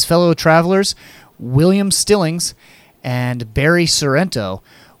 His fellow travelers, William Stillings and Barry Sorrento,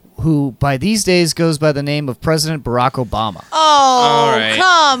 who by these days goes by the name of President Barack Obama. Oh,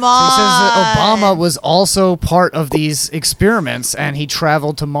 come on. So he says that Obama was also part of these experiments, and he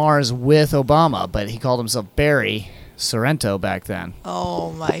traveled to Mars with Obama, but he called himself Barry Sorrento back then.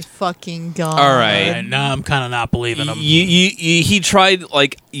 Oh, my fucking God. All right. Now I'm kind of not believing him. He tried,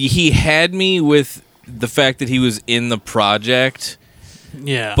 he had me with the fact that he was in the project.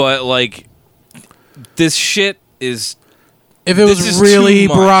 Yeah. But, this shit is... If it was really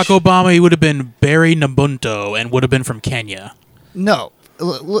Barack Obama, he would have been Barry Nabunto and would have been from Kenya. No.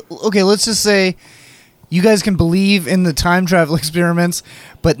 Okay, let's just say you guys can believe in the time travel experiments,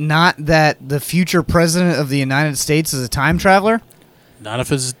 but not that the future president of the United States is a time traveler? Not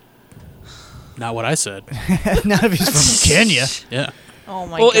if it's... Not what I said. Not if he's from Kenya. Yeah. Oh,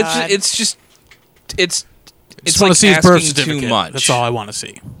 my God. It's just... It's want to see his birth asking certificate. too much. That's all I want to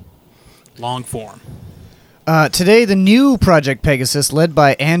see. Long form. Today, the new Project Pegasus, led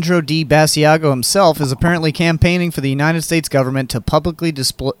by Andrew D. Basiago himself, is apparently campaigning for the United States government to publicly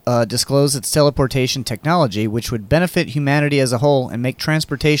disclose its teleportation technology, which would benefit humanity as a whole and make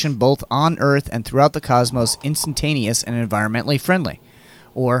transportation both on Earth and throughout the cosmos instantaneous and environmentally friendly.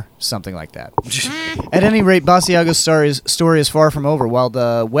 Or something like that. At any rate, Basiago's story is far from over. While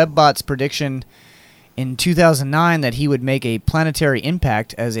the Webbot's prediction in 2009 that he would make a planetary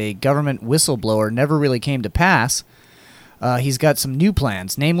impact as a government whistleblower never really came to pass, he's got some new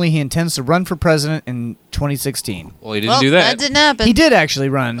plans. Namely, he intends to run for president in 2016. Well, he didn't do that. That didn't happen. He did actually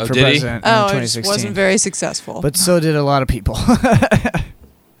run for president in 2016. It wasn't very successful. But so did a lot of people.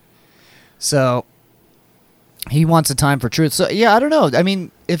 So, he wants a time for truth. So, yeah, I don't know. I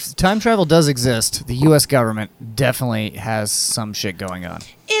mean, if time travel does exist, the U.S. government definitely has some shit going on.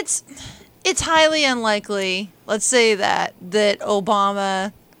 It's highly unlikely, let's say that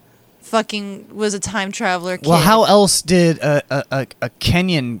Obama fucking was a time traveler kid. Well, how else did a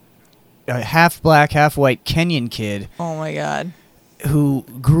Kenyan, a half black, half white Kenyan kid, oh my God, who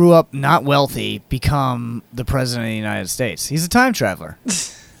grew up not wealthy, become the president of the United States? He's a time traveler.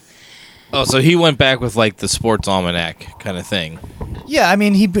 Oh, so he went back with the sports almanac kind of thing. Yeah, I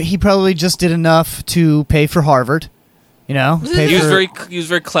mean, he probably just did enough to pay for Harvard. You know, He was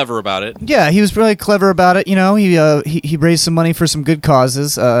very clever about it. Yeah, he was really clever about it. You know, he raised some money for some good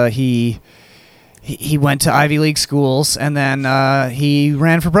causes. He went to Ivy League schools, and then he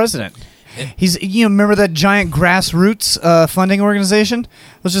ran for president. Remember that giant grassroots funding organization?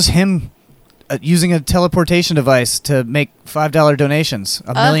 It was just him using a teleportation device to make $5 donations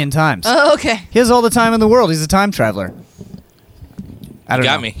a million times. Oh, okay. He has all the time in the world. He's a time traveler. I don't You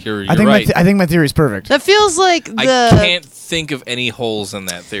got know. me. You're I think right. I think my theory's perfect. That feels like I can't think of any holes in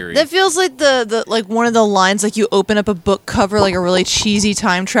that theory. That feels like the like one of the lines like you open up a book cover like a really cheesy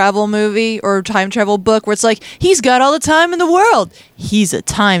time travel movie or time travel book where it's like he's got all the time in the world. He's a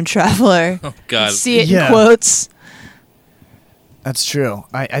time traveler. Oh God. You see it Yeah. in quotes. That's true.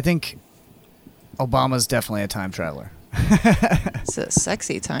 I think Obama's definitely a time traveler. It's a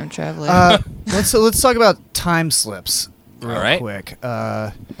sexy time traveler. Let's talk about time slips. Real All right. quick.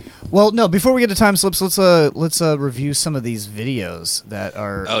 Well, no. Before we get to time slips, let's review some of these videos that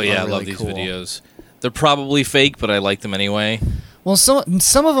are. Oh yeah, are I really love these cool. videos. They're probably fake, but I like them anyway. Well,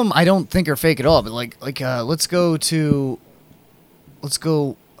 some of them I don't think are fake at all. But let's go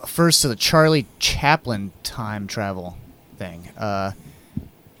first to the Charlie Chaplin time travel thing.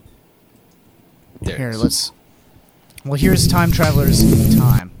 Here's Time Travelers in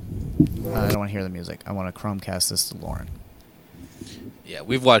Time. I don't want to hear the music. I want to Chromecast this to Lauren. Yeah,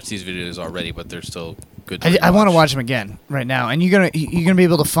 we've watched these videos already, but they're still good. I want to watch them again right now, and you're gonna be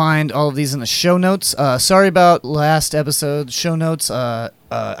able to find all of these in the show notes. Sorry about last episode show notes.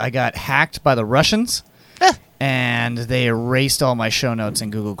 I got hacked by the Russians, and they erased all my show notes in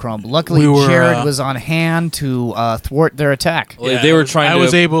Google Chrome. Luckily, Jared was on hand to thwart their attack. Well, they were trying. I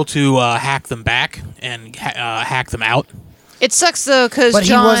was able to hack them back and hack them out. It sucks though because But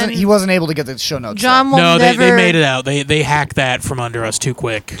John he wasn't able to get the show notes. John will No, never. they made it out. They hacked that from under us too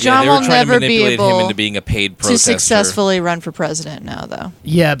quick. John they were will trying to never be manipulate him able into being a paid to protester. successfully run for president now, though.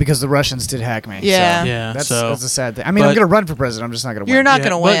 Yeah, because the Russians did hack me. Yeah. so Yeah, that's so- a sad thing. I mean, but- I'm gonna run for president. I'm just not gonna win. You're not Yeah,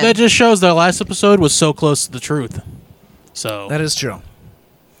 going to but win. that just shows that last episode was so close to the truth. So That is true.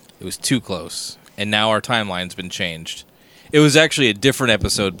 It was too close, and now our timeline's been changed. It was actually a different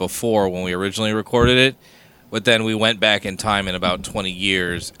episode before when we originally recorded it, but then we went back in time in about 20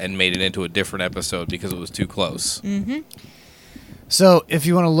 years and made it into a different episode because it was too close. So, if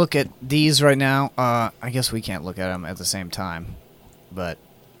you want to look at these right now, I guess we can't look at them at the same time, but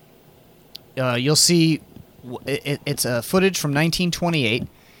you'll see it's a footage from 1928,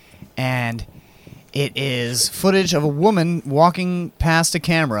 and it is footage of a woman walking past a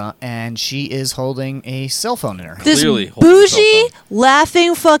camera, and she is holding a cell phone in her hand. This Clearly holding a cell bougie, phone.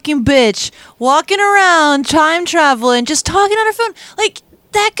 laughing fucking bitch walking around, time traveling, just talking on her phone. Like,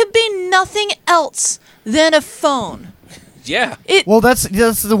 that could be nothing else than a phone. Yeah. Well, that's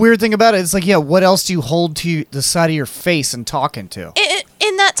the weird thing about it. It's like, yeah, what else do you hold to the side of your face and talking to?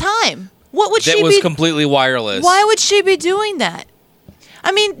 In that time. What would That she was be... completely wireless. Why would she be doing that?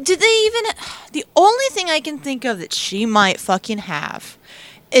 I mean, did they even... The only thing I can think of that she might fucking have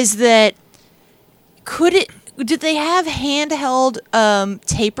is that... Did they have handheld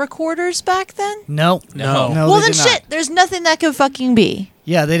tape recorders back then? No. No. Well, they then did not. shit. There's nothing that could fucking be.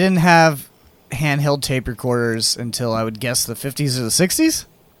 Yeah, they didn't have handheld tape recorders until I would guess the 50s or the 60s.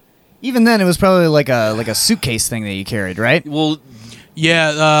 Even then, it was probably like a suitcase thing that you carried, right? Well,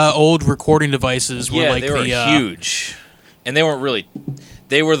 yeah, old recording devices were yeah, like they were huge. And they weren't really...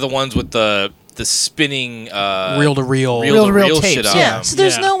 They were the ones with the spinning... reel-to-reel. Reel-to-reel shit tapes, on yeah. them. So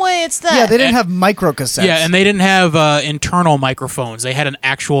there's Yeah. no way it's that. Yeah, they didn't have micro cassettes. Yeah, and they didn't have internal microphones. They had an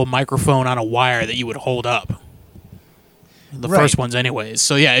actual microphone on a wire that you would hold up. The Right. first ones, anyways.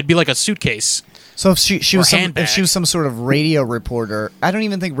 So yeah, it'd be like a suitcase. So if she Or was if handbag. she was some sort of radio reporter, I don't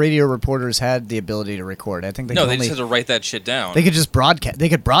even think radio reporters had the ability to record. I think they No, could they only, just had to write that shit down. they could just broadcast. They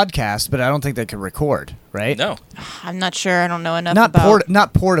could broadcast, but I don't think they could record. Right? No. I'm not sure. I don't know enough not about...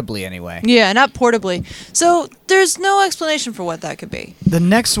 not portably anyway. Yeah, not portably. So there's no explanation for what that could be. The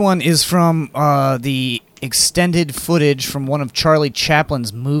next one is from the extended footage from one of Charlie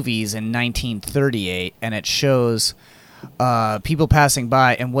Chaplin's movies in 1938, and it shows people passing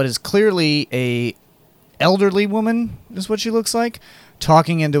by, and what is clearly a elderly woman is what she looks like,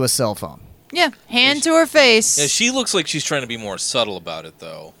 talking into a cell phone. Yeah, hand to her face. Yeah, she looks like she's trying to be more subtle about it,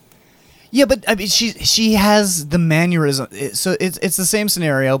 though. Yeah, but I mean, she has the mannerism. So it's the same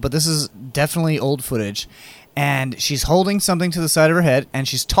scenario, but this is definitely old footage, and she's holding something to the side of her head, and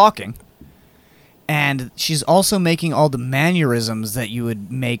she's talking, and she's also making all the mannerisms that you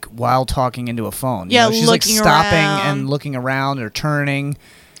would make while talking into a phone. Yeah, she's like looking stopping around. and looking around or turning.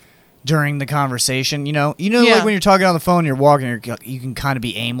 during the conversation. You know, Yeah. like when you're talking on the phone, you're walking, you can kind of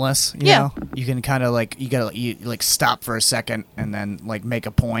be aimless. You Yeah. know? You can kind of like you like stop for a second and then like make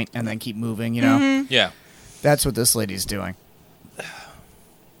a point and then keep moving. You know, Mm-hmm. Yeah. that's what this lady's doing.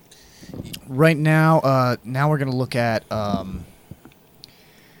 Right now, now we're gonna look at. I'm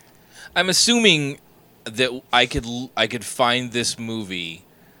assuming that I could find this movie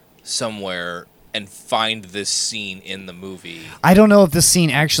somewhere and find this scene in the movie. I don't know if this scene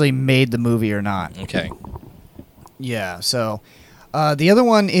actually made the movie or not. Okay. Yeah, so the other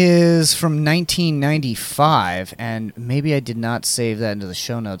one is from 1995, and maybe I did not save that into the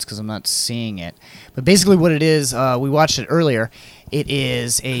show notes because I'm not seeing it. But basically what it is, we watched it earlier. It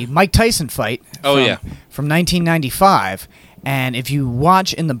is a Mike Tyson fight from 1995. And if you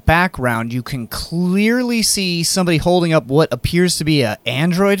watch in the background, you can clearly see somebody holding up what appears to be an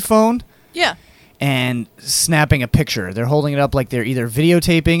Android phone Yeah. and snapping a picture. They're holding it up like they're either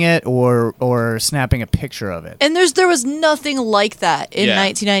videotaping it or snapping a picture of it. And there was nothing like that in Yeah.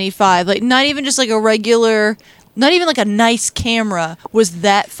 1995. Like not even just like a regular, not even like a nice camera was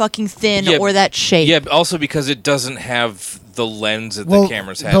that fucking thin Yeah, or that shape. Yeah, but also because it doesn't have the lens that Well, the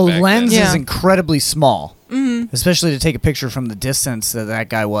cameras had the back lens then. is Yeah. incredibly small, especially to take a picture from the distance that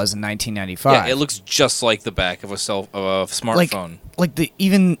guy was in 1995. Yeah, it looks just like the back of a smartphone. Like the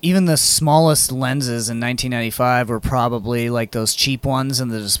even the smallest lenses in 1995 were probably like those cheap ones in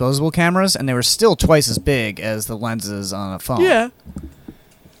the disposable cameras, and they were still twice as big as the lenses on a phone. Yeah.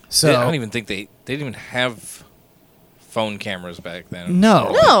 So I don't even think they didn't even have phone cameras back then.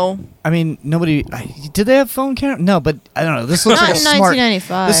 no, No. I mean nobody. Did they have phone camera? No, but I don't know. This looks Not like a in smart.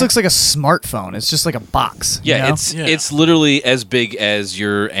 1995. This looks like a smartphone. It's just like a box. Yeah, you know? it's literally as big as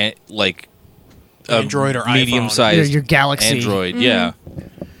your like Android or medium iPhone. sized Your Galaxy. Android. Yeah,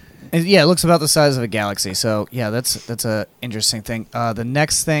 Yeah, it looks about the size of a Galaxy. So yeah, that's a interesting thing. The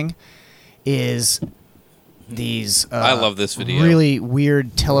next thing is these. I love this video. Really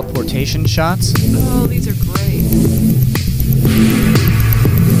weird teleportation shots. Oh, these are great.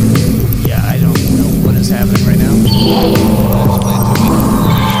 Yeah, I don't know what is happening right now.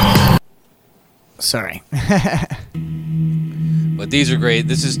 Sorry. But these are great.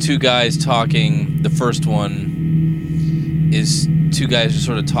 This is two guys talking. The first one is two guys just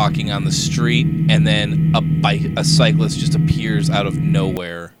sort of talking on the street, and then a cyclist just appears out of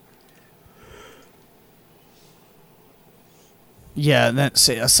nowhere. Yeah,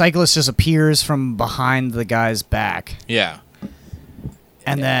 a cyclist just appears from behind the guy's back, Yeah.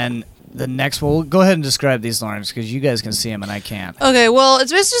 and then the next. Well, go ahead and describe these, Lawrence, because you guys can see them and I can't. Okay, well,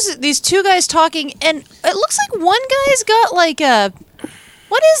 it's basically just these two guys talking, and it looks like one guy's got like a.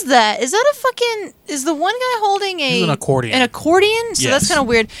 What is that? Is that a fucking? Is the one guy holding It's an accordion. An accordion? So that's Yes. kind of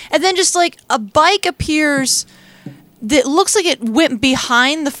weird. And then just like a bike appears that looks like it went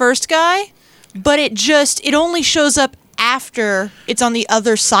behind the first guy, but it only shows up after it's on the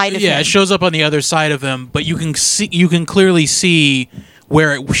other side of him. Yeah, it shows up on the other side of him, but you can clearly see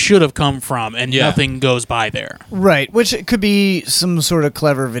where it should have come from, and Yeah. nothing goes by there. Right, which it could be some sort of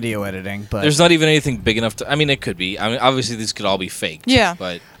clever video editing, but There's not even anything big enough to. I mean, it could be. I mean, obviously these could all be faked. Yeah.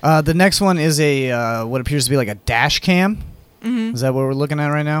 But the next one is a what appears to be like a dash cam. Mm-hmm. Is that what we're looking at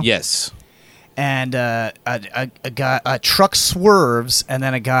right now? yes. And a truck swerves, and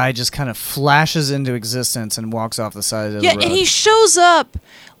then a guy just kind of flashes into existence and walks off the side of the Yeah, road. and he shows up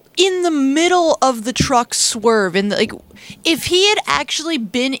in the middle of the truck swerve. And like, if he had actually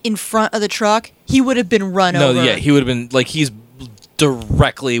been in front of the truck, he would have been run No, over. yeah, he would have been like he's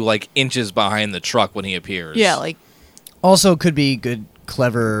directly like inches behind the truck when he appears. Yeah, like Also could be good,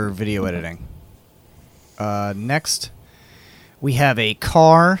 clever video editing. Next, we have a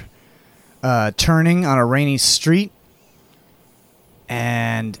car turning on a rainy street,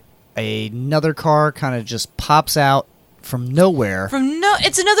 and another car kind of just pops out from nowhere.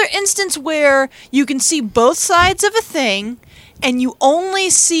 it's another instance where you can see both sides of a thing, and you only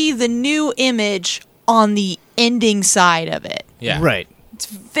see the new image on the ending side of it. Yeah. Right. It's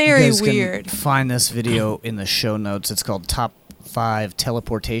very You guys weird. Can find this video in the show notes. It's called Top 5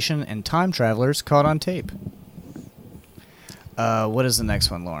 Teleportation and Time Travelers Caught on Tape. What is the next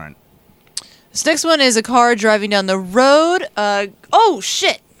one, Lauren? This next one is a car driving down the road. Oh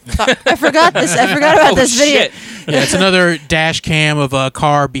shit! I forgot this. I forgot about this video. Shit. Yeah, it's another dash cam of a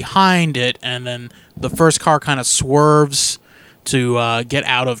car behind it, and then the first car kind of swerves to get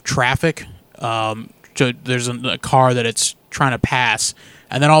out of traffic. There's a car that it's trying to pass,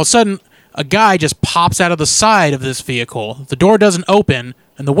 and then all of a sudden, a guy just pops out of the side of this vehicle. The door doesn't open,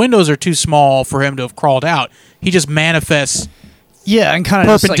 and the windows are too small for him to have crawled out. He just manifests Yeah, and kind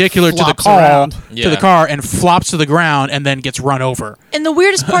of perpendicular to the car and flops to the ground and then gets run over. And the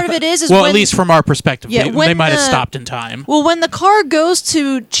weirdest part of it is well, at least from our perspective, Yeah, they might have stopped in time. Well, when the car goes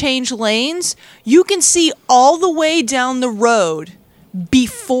to change lanes, you can see all the way down the road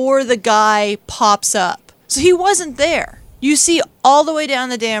before the guy pops up. So he wasn't there. You see all the way down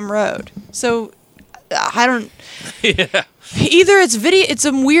the damn road. So I don't. Yeah. Either it's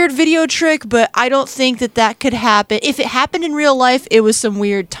a weird video trick, but I don't think that could happen. If it happened in real life, it was some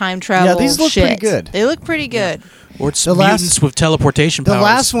weird time travel. Yeah, these look shit. pretty good. They look pretty good. Or it's mutants with teleportation powers. The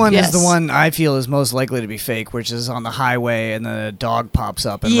last one Yes. is the one I feel is most likely to be fake, which is on the highway and the dog pops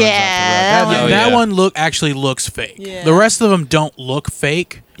up and runs off the road. That one actually looks fake. Yeah. The rest of them don't look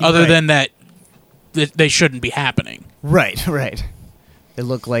fake, other than that they shouldn't be happening. Right. They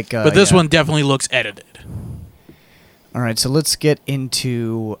look like. But this one definitely looks edited. All right, so let's get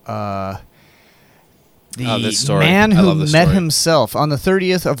into this story. man I who love this met story. himself. On the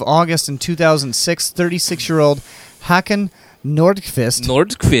 30th of August in 2006, 36-year-old Håkan Nordqvist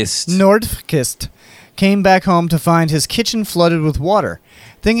came back home to find his kitchen flooded with water.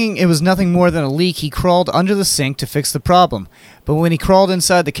 Thinking it was nothing more than a leak, he crawled under the sink to fix the problem. But when he crawled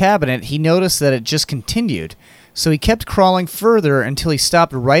inside the cabinet, he noticed that it just continued. So he kept crawling further until he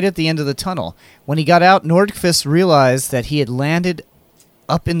stopped right at the end of the tunnel. When he got out, Nordqvist realized that he had landed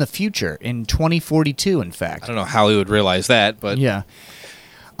up in the future, in 2042, in fact. I don't know how he would realize that, but Yeah.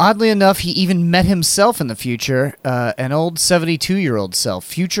 Oddly enough, he even met himself in the future, an old 72-year-old self.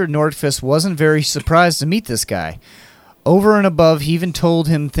 Future Nordqvist wasn't very surprised to meet this guy. Over and above, he even told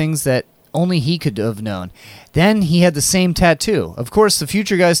him things that only he could have known. Then he had the same tattoo. Of course, the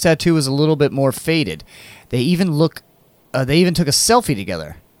future guy's tattoo was a little bit more faded. They even took a selfie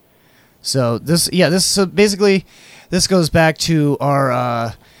together. So basically this goes back to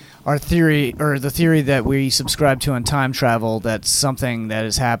our theory, or the theory that we subscribe to on time travel, that something that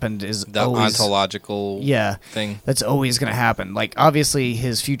has happened is the always ontological thing. That's always going to happen. Like, obviously,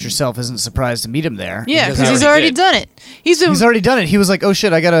 his future self isn't surprised to meet him there. Yeah, because he's already done it. He's already done it. He was like, "Oh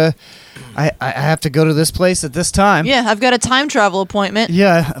shit, I have to go to this place at this time." Yeah, I've got a time travel appointment.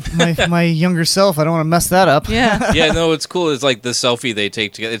 Yeah, my younger self. I don't want to mess that up. Yeah. Yeah, no, it's cool. It's like the selfie they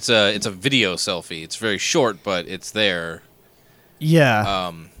take together. It's a video selfie. It's very short, but it's there.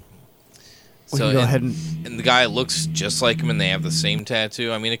 Yeah. So go ahead and the guy looks just like him, and they have the same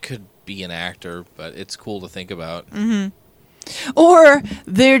tattoo. I mean, it could be an actor, but it's cool to think about. Mm-hmm. Or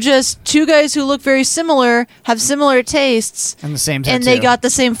they're just two guys who look very similar, have similar tastes, and the same tattoo. and they got the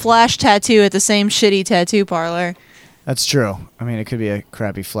same flash tattoo at the same shitty tattoo parlor. That's true. I mean, it could be a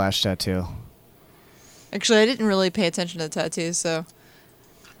crappy flash tattoo. Actually, I didn't really pay attention to the tattoos, so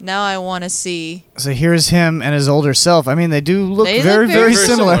now I want to see. So here's him and his older self. I mean, they do look very, very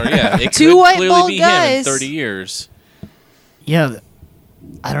similar. Yeah, it Two could white clearly bald be guys. him in 30 years. Yeah,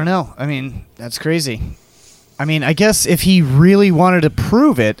 I don't know. I mean, that's crazy. I mean, I guess if he really wanted to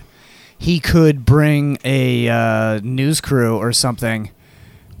prove it, he could bring a news crew or something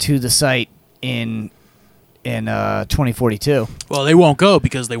to the site in 2042. Well, they won't go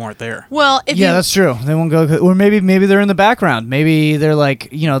because they weren't there. Well, if that's true. They won't go, or maybe they're in the background. Maybe they're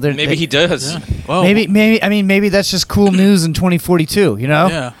like, maybe he does. Yeah. Well, maybe that's just cool news in 2042.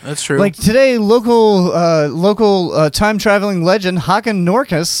 Yeah, that's true. Like today, local time traveling legend Håkan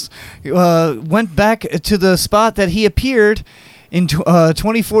Nordqvist went back to the spot that he appeared in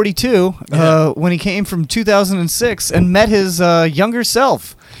 2042 when he came from 2006 and met his younger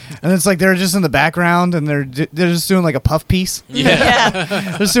self. And it's like they're just in the background and they're just doing like a puff piece. Yeah.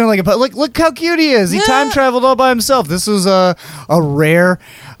 They're just doing like a puff. Look how cute he is. He time traveled all by himself. This was a rare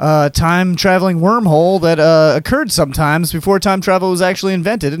time traveling wormhole that occurred sometimes before time travel was actually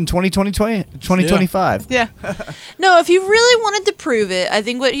invented in 2025. Yeah. No, if you really wanted to prove it, I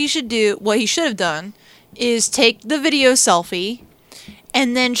think what he should have done is take the video selfie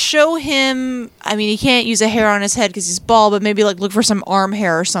and then show him. I mean, he can't use a hair on his head because he's bald, but maybe like look for some arm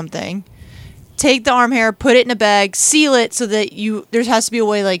hair or something. Take the arm hair, put it in a bag, seal it so that there has to be a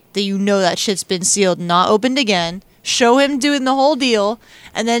way like that that shit's been sealed, not opened again. Show him doing the whole deal,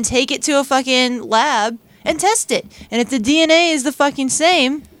 and then take it to a fucking lab and test it. And if the DNA is the fucking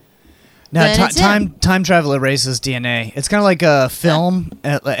same, now then it's him. time travel erases DNA. It's kind of like a film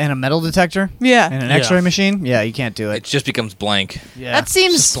and a metal detector. Yeah. And an X-ray machine. Yeah, you can't do It it. just becomes blank. Yeah, that it's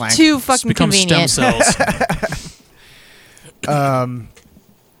seems just blank. too Just fucking become convenient. stem cells.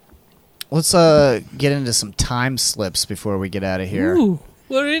 Let's get into some time slips before we get out of here. Ooh,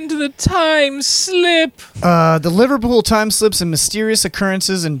 we're into the time slip. The Liverpool time slips and mysterious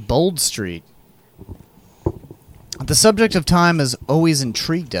occurrences in Bold Street. The subject of time has always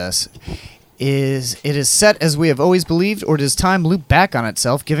intrigued us. Is it is set as we have always believed, or does time loop back on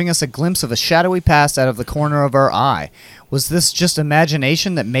itself, giving us a glimpse of a shadowy past out of the corner of our eye? Was this just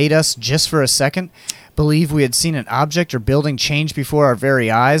imagination that made us, just for a second, believe we had seen an object or building change before our very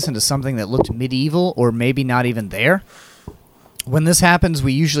eyes into something that looked medieval or maybe not even there? When this happens,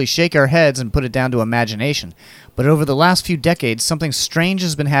 we usually shake our heads and put it down to imagination. But over the last few decades, something strange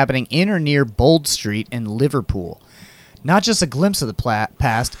has been happening in or near Bold Street in Liverpool. Not just a glimpse of the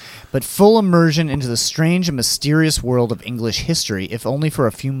past, but full immersion into the strange and mysterious world of English history, if only for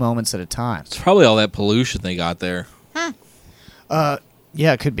a few moments at a time. It's probably all that pollution they got there.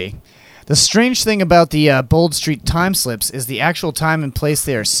 Yeah, it could be. The strange thing about the Bold Street time slips is the actual time and place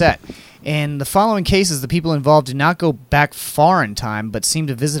they are set. In the following cases, the people involved do not go back far in time, but seem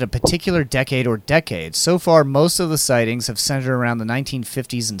to visit a particular decade or decades. So far, most of the sightings have centered around the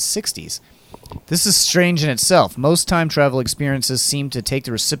 1950s and 60s. This is strange in itself. Most time travel experiences seem to take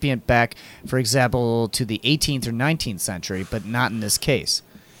the recipient back, for example, to the 18th or 19th century, but not in this case.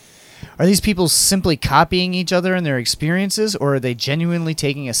 Are these people simply copying each other in their experiences, or are they genuinely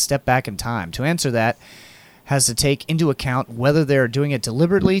taking a step back in time? To answer that has to take into account whether they're doing it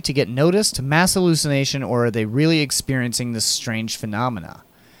deliberately to get noticed, mass hallucination, or are they really experiencing this strange phenomena?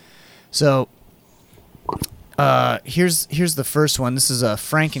 So, here's the first one. This is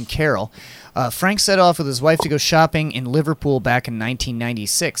Frank and Carol. Frank set off with his wife to go shopping in Liverpool back in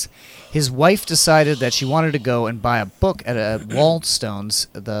 1996. His wife decided that she wanted to go and buy a book at a Wallstones,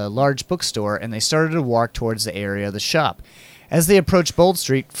 the large bookstore, and they started to walk towards the area of the shop. As they approached Bold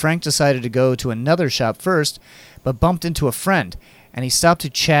Street, Frank decided to go to another shop first, but bumped into a friend, and he stopped to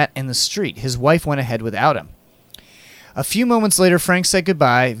chat in the street. His wife went ahead without him. A few moments later, Frank said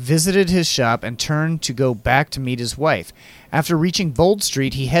goodbye, visited his shop, and turned to go back to meet his wife. After reaching Bold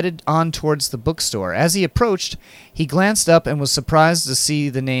Street, he headed on towards the bookstore. As he approached, he glanced up and was surprised to see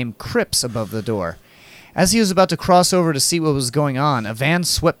the name Cripps above the door. As he was about to cross over to see what was going on, a van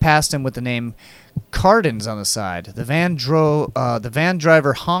swept past him with the name Cardens on the side. The van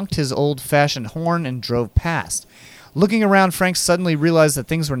driver honked his old-fashioned horn and drove past. Looking around, Frank suddenly realized that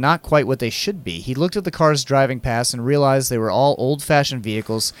things were not quite what they should be. He looked at the cars driving past and realized they were all old-fashioned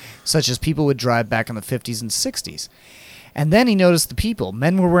vehicles, such as people would drive back in the 50s and 60s. And then he noticed the people.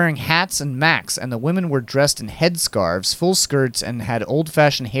 Men were wearing hats and macks, and the women were dressed in headscarves, full skirts, and had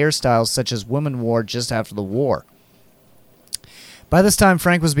old-fashioned hairstyles such as women wore just after the war. By this time,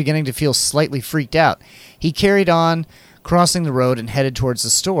 Frank was beginning to feel slightly freaked out. He carried on, crossing the road, and headed towards the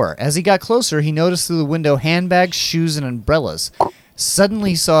store. As he got closer, he noticed through the window handbags, shoes, and umbrellas.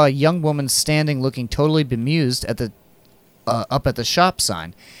 Suddenly, he saw a young woman standing looking totally bemused at the up at the shop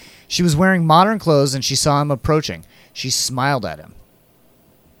sign. She was wearing modern clothes, and she saw him approaching. She smiled at him.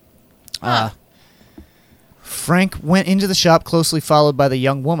 Frank went into the shop, closely followed by the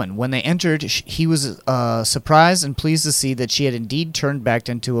young woman. When they entered, he was surprised and pleased to see that she had indeed turned back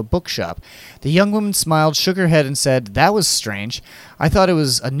into a bookshop. The young woman smiled, shook her head, and said, "That was strange. I thought it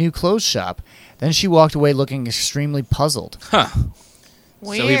was a new clothes shop." Then she walked away looking extremely puzzled. Huh.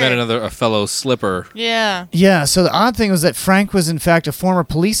 Weird. So he met a fellow slipper. Yeah. Yeah, so the odd thing was that Frank was in fact a former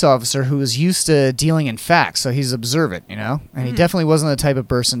police officer who was used to dealing in facts, so he's observant, you know? And he definitely wasn't the type of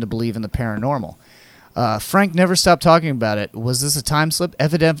person to believe in the paranormal. Frank never stopped talking about it. Was this a time slip?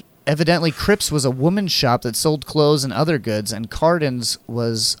 Evidently, Cripps was a woman's shop that sold clothes and other goods, and Cardens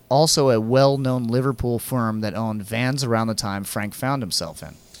was also a well-known Liverpool firm that owned vans around the time Frank found himself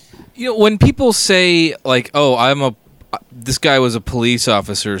in. You know, when people say, like, oh, this guy was a police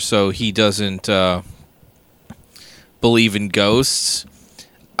officer, so he doesn't believe in ghosts,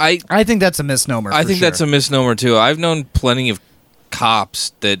 I think that's a misnomer. I think that's a misnomer, too. I've known plenty of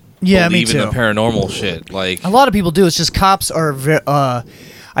cops that believe in the paranormal shit. Like, a lot of people do. It's just cops are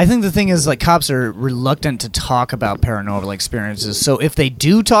I think the thing is, like, cops are reluctant to talk about paranormal experiences. So if they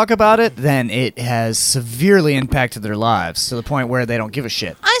do talk about it, then it has severely impacted their lives to the point where they don't give a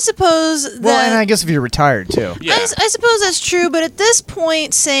shit. I suppose that... Well, and I guess if you're retired, too. Yeah. I suppose that's true, but at this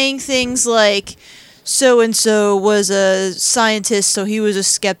point, saying things like, so-and-so was a scientist, so he was a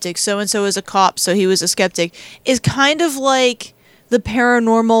skeptic, so-and-so is a cop, so he was a skeptic, is kind of like the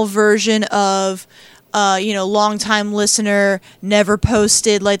paranormal version of... long-time listener, never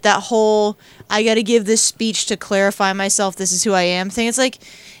posted, like that whole, I gotta give this speech to clarify myself, this is who I am thing. It's like,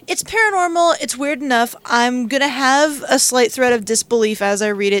 it's paranormal, it's weird enough, I'm gonna have a slight thread of disbelief as I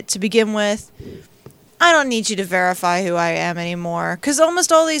read it to begin with. I don't need you to verify who I am anymore, because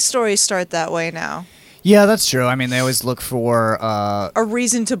almost all these stories start that way now. Yeah, that's true. I mean, they always look for... a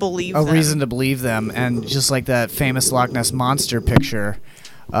reason to believe them. A reason to believe them, and just like that famous Loch Ness Monster picture...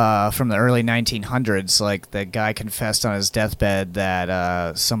 from the early 1900s. Like, the guy confessed on his deathbed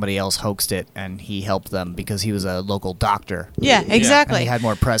that somebody else hoaxed it, and he helped them because he was a local doctor. Yeah, exactly. And he had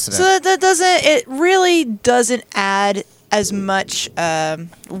more precedent. So it really doesn't add as much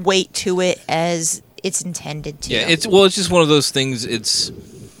weight to it as it's intended to. Yeah, it's just one of those things. It's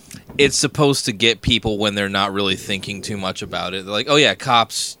supposed to get people when they're not really thinking too much about it. They're like, oh yeah,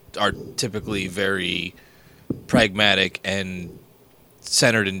 cops are typically very pragmatic and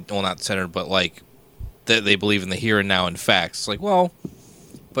centered in, well, not centered, but like they believe in the here and now and facts. It's like, well,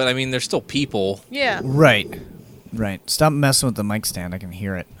 but I mean, they're still people. Yeah. Right. Stop messing with the mic stand. I can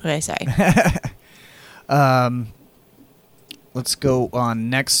hear it. Okay, sorry. Let's go on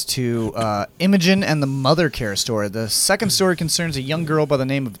next to Imogen and the Mother Care Store. The second story concerns a young girl by the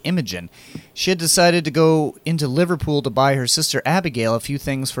name of Imogen. She had decided to go into Liverpool to buy her sister Abigail a few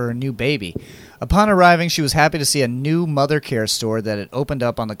things for her new baby. Upon arriving, she was happy to see a new Mother Care Store that had opened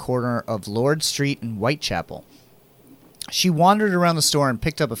up on the corner of Lord Street and Whitechapel. She wandered around the store and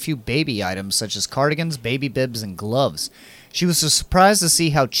picked up a few baby items such as cardigans, baby bibs, and gloves. She was surprised to see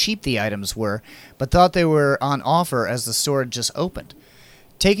how cheap the items were, but thought they were on offer as the store had just opened.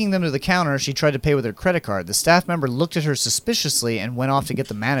 Taking them to the counter, she tried to pay with her credit card. The staff member looked at her suspiciously and went off to get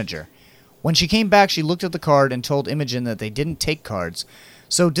the manager. When she came back, she looked at the card and told Imogen that they didn't take cards.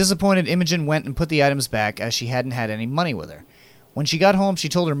 So disappointed, Imogen went and put the items back as she hadn't had any money with her. When she got home, she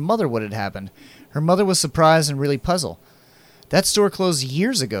told her mother what had happened. Her mother was surprised and really puzzled. That store closed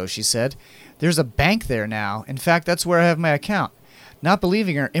years ago, she said. There's a bank there now. In fact, that's where I have my account. Not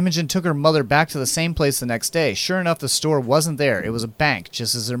believing her, Imogen took her mother back to the same place the next day. Sure enough, the store wasn't there. It was a bank,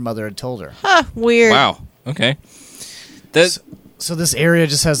 just as her mother had told her. Huh, weird. Wow. Okay. So this area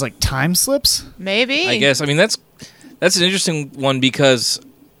just has, like, time slips? Maybe. I guess. I mean, that's an interesting one because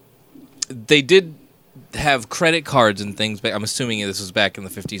they did have credit cards and things. But I'm assuming this was back in the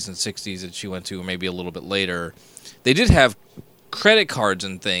 50s and 60s that she went to, or maybe a little bit later. They did have credit cards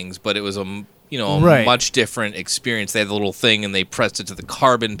and things, but it was a much different experience. They had the little thing and they pressed it to the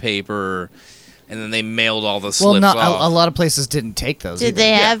carbon paper, and then they mailed all the slips off. A lot of places didn't take those. Did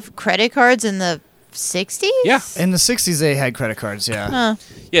they have credit cards in the 60s? Yeah, in the 60s they had credit cards. Yeah, huh.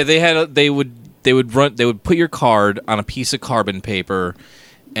 Yeah, they would put your card on a piece of carbon paper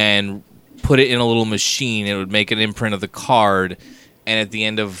and put it in a little machine. It would make an imprint of the card, and at the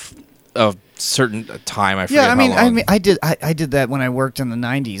end of a certain time, I forget how long. I did that when I worked in the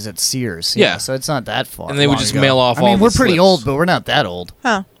 90s at Sears. Yeah, so it's not that far. And they would just mail off. I mean, we're pretty slips. old, but we're not that old.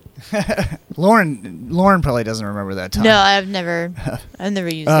 Huh. Lauren probably doesn't remember that time. No, I've never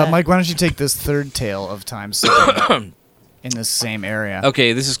used that. Mike, why don't you take this third tale of time slipping in this same area?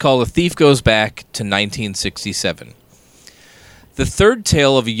 Okay, this is called A Thief Goes Back to 1967. The third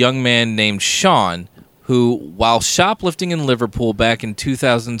tale of a young man named Sean who, while shoplifting in Liverpool back in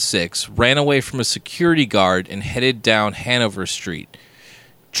 2006, ran away from a security guard and headed down Hanover Street.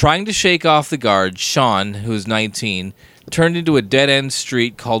 Trying to shake off the guard, Sean, who was 19, turned into a dead-end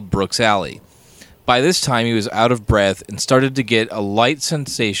street called Brooks Alley. By this time, he was out of breath and started to get a light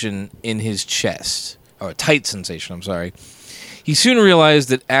sensation in his chest. Or a tight sensation, I'm sorry. He soon realized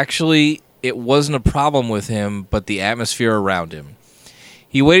that actually it wasn't a problem with him, but the atmosphere around him.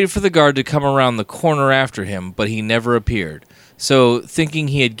 He waited for the guard to come around the corner after him, but he never appeared. So, thinking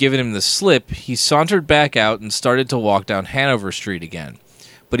he had given him the slip, he sauntered back out and started to walk down Hanover Street again.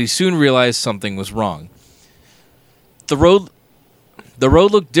 But he soon realized something was wrong. The road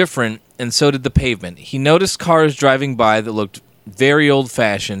looked different, and so did the pavement. He noticed cars driving by that looked very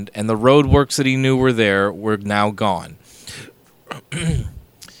old-fashioned, and the roadworks that he knew were there were now gone.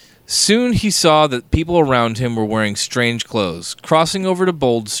 Soon he saw that people around him were wearing strange clothes. Crossing over to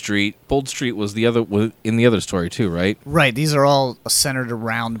Bold Street was in the other story too, right? Right. These are all centered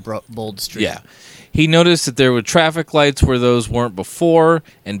around Bold Street. Yeah. He noticed that there were traffic lights where those weren't before,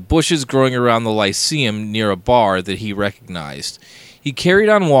 and bushes growing around the Lyceum near a bar that he recognized. He carried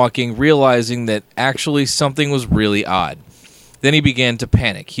on walking, realizing that actually something was really odd. Then he began to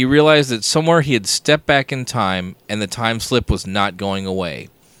panic. He realized that somewhere he had stepped back in time, and the time slip was not going away.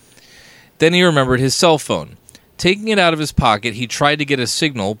 Then he remembered his cell phone. Taking it out of his pocket, he tried to get a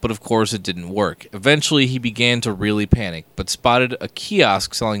signal, but of course it didn't work. Eventually, he began to really panic, but spotted a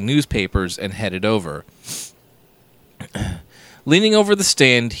kiosk selling newspapers and headed over. Leaning over the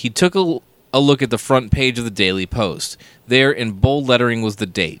stand, he took a look at the front page of the Daily Post. There, in bold lettering, was the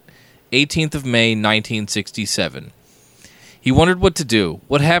date, 18th of May, 1967. He wondered what to do.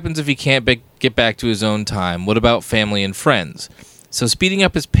 What happens if he can't get back to his own time? What about family and friends? So speeding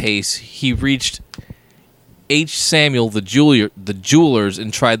up his pace, he reached H. Samuel, the jewelers,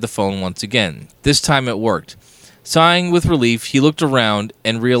 and tried the phone once again. This time it worked. Sighing with relief, he looked around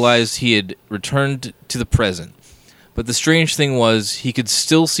and realized he had returned to the present. But the strange thing was, he could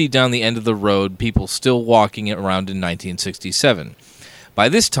still see down the end of the road people still walking around in 1967. By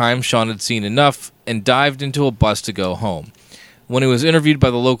this time, Sean had seen enough and dived into a bus to go home. When he was interviewed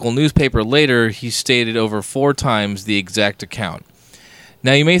by the local newspaper later, he stated over 4 times the exact account.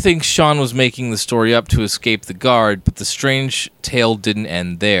 Now, you may think Sean was making the story up to escape the guard, but the strange tale didn't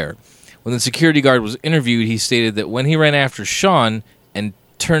end there. When the security guard was interviewed, he stated that when he ran after Sean and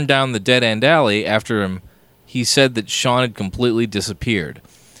turned down the dead-end alley after him, he said that Sean had completely disappeared.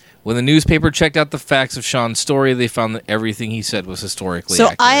 When the newspaper checked out the facts of Sean's story, they found that everything he said was historically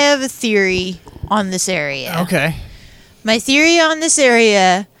accurate. I have a theory on this area. Okay. My theory on this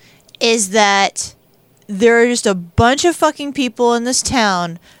area is that there are just a bunch of fucking people in this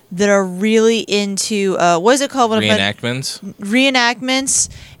town that are really into, what is it called? Reenactments? Reenactments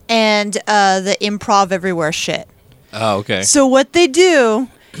and the improv everywhere shit. Oh, okay. So what they do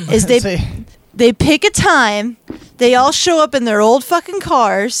is they pick a time. They all show up in their old fucking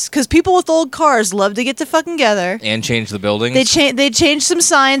cars, because people with old cars love to get to fucking together. And change the buildings? They change some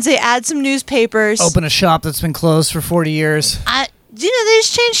signs. They add some newspapers. Open a shop that's been closed for 40 years. They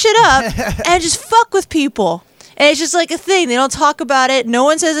just change shit up and just fuck with people. And it's just like a thing. They don't talk about it. No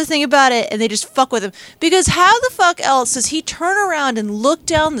one says a thing about it, and they just fuck with him. Because how the fuck else does he turn around and look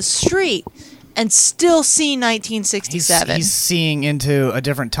down the street and still see 1967? He's seeing into a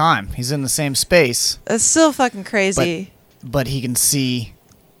different time. He's in the same space. That's so fucking crazy. But he can see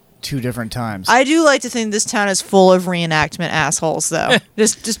 2 different times. I do like to think this town is full of reenactment assholes, though.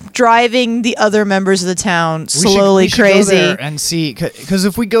 just driving the other members of the town slowly we should crazy. Go there and see, because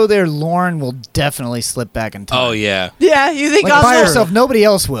if we go there, Lauren will definitely slip back in time. Oh, yeah. Yeah, you think by herself? Nobody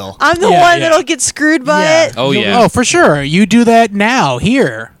else will. I'm the one that'll get screwed by it? Oh, yeah. Oh, for sure. You do that now,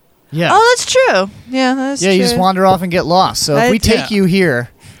 here. Yeah. Oh, that's true. Yeah, that's true. You just wander off and get lost. So if we take you here...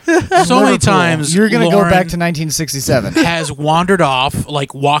 So many times you're going to go Lauren back to 1967. has wandered off,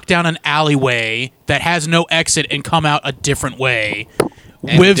 like walked down an alleyway that has no exit and come out a different way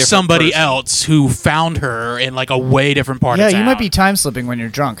And with different somebody person. else who found her in like a way different part Yeah, of town. you might be time slipping when you're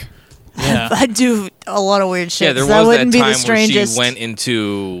drunk. Yeah. I do a lot of weird shit. Yeah, there so that was that wouldn't be time the where strangest. she went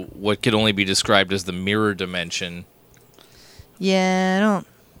into what could only be described as the mirror dimension. Yeah,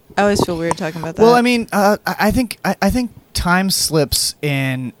 I always feel weird talking about that. Well, I mean, I think time slips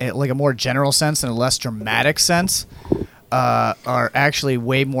in like a more general sense and a less dramatic sense are actually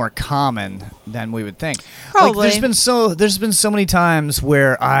way more common than we would think. Probably. Like, there's been so many times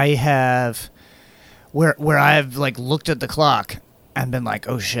where I have like looked at the clock and been like,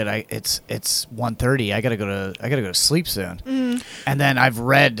 oh shit, it's 1:30. I gotta go to sleep soon. Mm. And then I've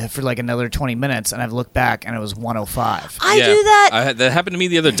read for like another 20 minutes and I've looked back and it was 1:05. I do that. That happened to me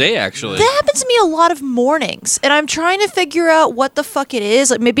the other day, actually. That happens to me a lot of mornings, and I'm trying to figure out what the fuck it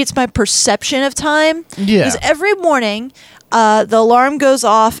is. Like maybe it's my perception of time. Yeah. Because every morning, the alarm goes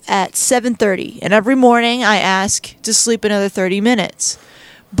off at 7:30, and every morning I ask to sleep another 30 minutes.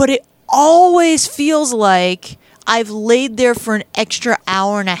 But it always feels like I've laid there for an extra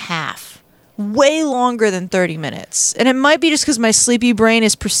hour and a half. Way longer than 30 minutes. And it might be just because my sleepy brain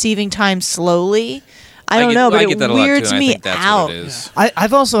is perceiving time slowly. I don't know, but I get it that a lot, weirds too, and me I think that's out. what it is.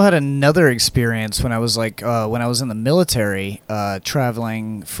 I've also had another experience when I was when I was in the military,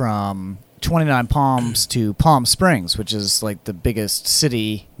 traveling from 29 Palms to Palm Springs, which is like the biggest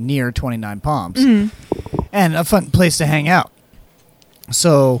city near 29 Palms, and a fun place to hang out.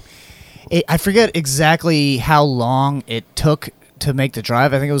 So I forget exactly how long it took to make the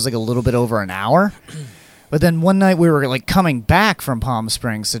drive. I think it was like a little bit over an hour. But then one night we were like coming back from Palm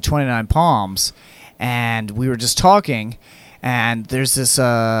Springs to 29 Palms, and we were just talking, and there's this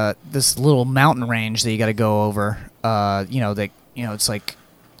little mountain range that you got to go over. It's like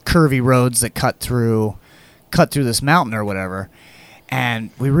curvy roads that cut through this mountain or whatever. And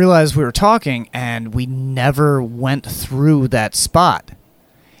we realized we were talking, and we never went through that spot.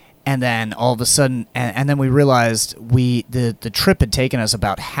 And then all of a sudden, and then we realized the trip had taken us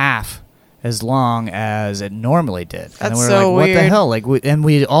about half as long as it normally did. And That's then we were so like, what the weird. hell? Like,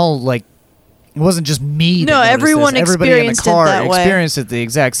 we all like, it wasn't just me. No, that noticed everyone this. Everybody in the experienced it car that way. experienced it the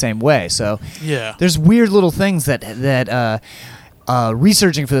exact same way. So Yeah. there's weird little things that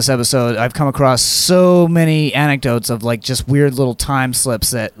researching for this episode, I've come across so many anecdotes of like just weird little time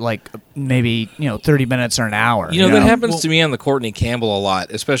slips that like maybe 30 minutes or an hour. That happens to me on the Courtney Campbell a lot,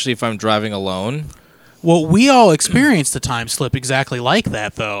 especially if I'm driving alone. Well, we all experienced the time slip exactly like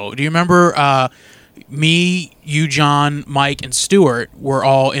that, though. Do you remember me, you, John, Mike, and Stuart were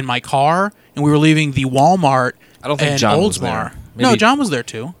all in my car, and we were leaving the Walmart I don't think in John was Oldsmar. No, John was there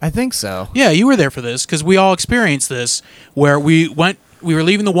too. I think so. Yeah, you were there for this because we all experienced this where we were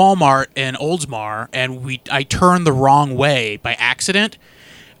leaving the Walmart in Oldsmar and I turned the wrong way by accident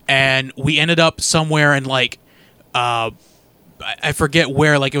and we ended up somewhere in like I forget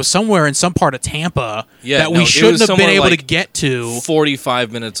where, like it was somewhere in some part of Tampa that we shouldn't have been able to get to.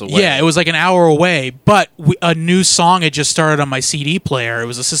 45 minutes away. Yeah, it was like an hour away, but a new song had just started on my CD player. It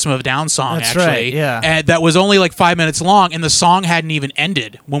was a System of a Down song, That's actually. right, yeah. And that was only like 5 minutes long, and the song hadn't even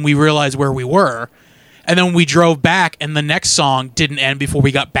ended when we realized where we were. And then we drove back, and the next song didn't end before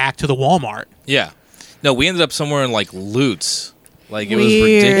we got back to the Walmart. Yeah. No, we ended up somewhere in like Lutz. Like it was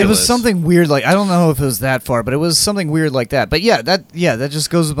Weird. ridiculous. It was something weird. Like I don't know if it was that far, but it was something weird like that. But that just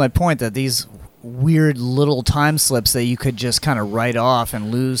goes with my point that these weird little time slips that you could just kind of write off and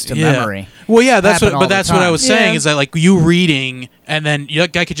lose to memory. Well, yeah, that's what I was saying Yeah. is that like you reading and then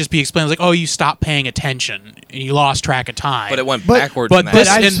that guy could just be explaining like, oh, you stopped paying attention and you lost track of time. But it went backwards. But But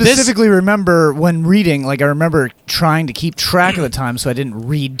I specifically remember when reading, like I remember trying to keep track of the time so I didn't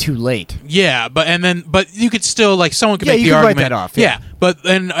read too late. Yeah, but you could still like someone could Yeah, make you the could write argument that off, Yeah. yeah. But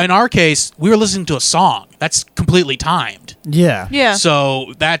in our case, we were listening to a song that's completely timed. Yeah. Yeah.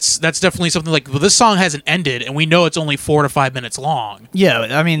 So that's definitely something like, well, this song hasn't ended, and we know it's only 4 to 5 minutes long. Yeah,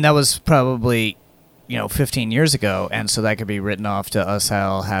 I mean that was probably 15 years ago, and so that could be written off to us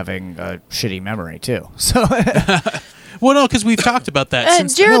all having a shitty memory too. So Well, no, because we've talked about that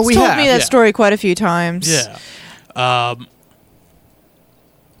since. Jared's we told have, me that yeah. story quite a few times. Yeah.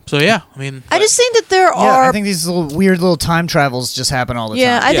 So yeah, I mean, I just think that there yeah, are. I think these weird little time travels just happen all the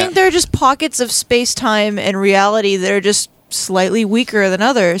Yeah, time. I think there are just pockets of space time and reality that are just slightly weaker than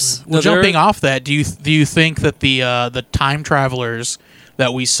others. well, jumping off that, do you think that the time travelers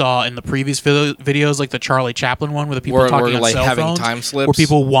that we saw in the previous videos, like the Charlie Chaplin one, where the people Were talking on like cell having phones, time slips? were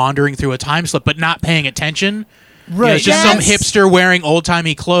people wandering through a time slip but not paying attention? Right. It's just some hipster wearing old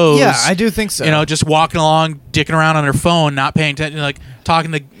timey clothes. Yeah, I do think so. Just walking along, dicking around on her phone, not paying attention, like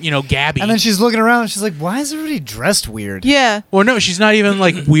talking to Gabby. And then she's looking around and she's like, "Why is everybody dressed weird?" Yeah. Well, no, she's not even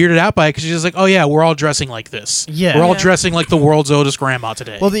like weirded out by it because she's just like, "Oh yeah, we're all dressing like this. Yeah. we're all Yeah. dressing like the world's oldest grandma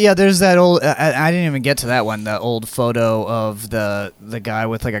today." Well, there's that old. I didn't even get to that one. The old photo of the guy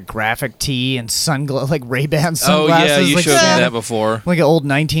with like a graphic tee and like Ray-Ban Oh sunglasses. yeah, you like, showed me that before. Like an old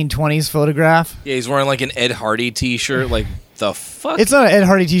 1920s photograph. Yeah, he's wearing like an Ed Hardy T-shirt. Like the fuck? It's not an Ed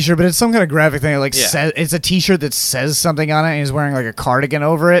Hardy T-shirt, but it's some kind of graphic thing. Like Yeah. says, it's a T-shirt that says something on it, and he's wearing like a cardigan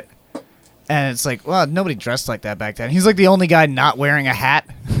over it. And it's like, well, nobody dressed like that back then. He's like the only guy not wearing a hat.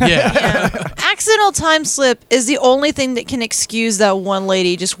 Yeah. Accidental time slip is the only thing that can excuse that one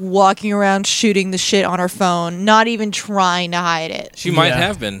lady just walking around shooting the shit on her phone, not even trying to hide it. She might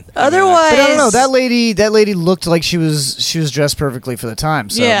have been. Otherwise, But I don't know. That lady looked like she was dressed perfectly for the time.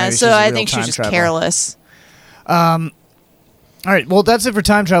 So yeah, maybe so she's a I real think she's time just traveler. careless. All right, well, that's it for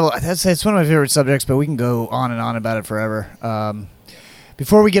time travel. It's one of my favorite subjects, but we can go on and on about it forever.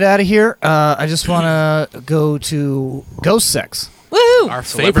 Before we get out of here, I just want to go to ghost sex. Woohoo! Our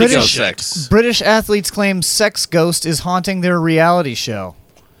Celebrity favorite ghost subject. sex. British athletes claim sex ghost is haunting their reality show.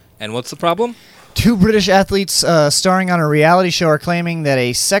 And what's the problem? 2 British athletes starring on a reality show are claiming that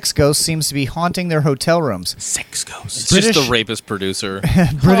a sex ghost seems to be haunting their hotel rooms. Sex ghost. It's British- just the rapist producer.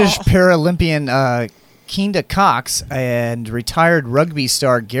 British Paralympian Kenda Cox and retired rugby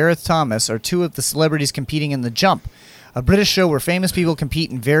star Gareth Thomas are 2 of the celebrities competing in The Jump, a British show where famous people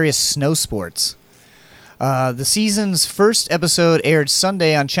compete in various snow sports. The season's first episode aired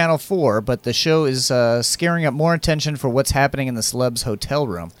Sunday on Channel 4, but the show is scaring up more attention for what's happening in the celeb's hotel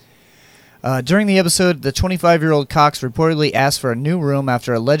room. During the episode, the 25-year-old Cox reportedly asked for a new room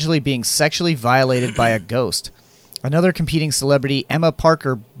after allegedly being sexually violated by a ghost. Another competing celebrity, Emma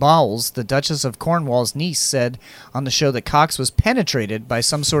Parker Bowles, the Duchess of Cornwall's niece, said on the show that Cox was penetrated by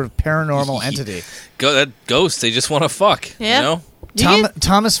some sort of paranormal entity. That ghost, they just want to fuck. Yeah. You know?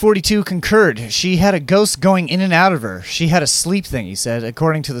 Thomas, 42, concurred. She had a ghost going in and out of her. She had a sleep thing, he said.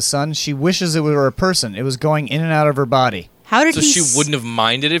 According to The Sun, she wishes it were a person. It was going in and out of her body. How did So she wouldn't have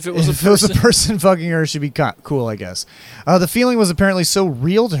minded if it was a If it was a person? person fucking her, she'd be cool, I guess. The feeling was apparently so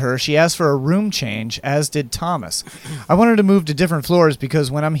real to her, she asked for a room change, as did Thomas. I wanted to move to different floors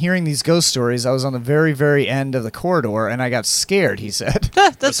because when I'm hearing these ghost stories, I was on the very, very end of the corridor, and I got scared, he said.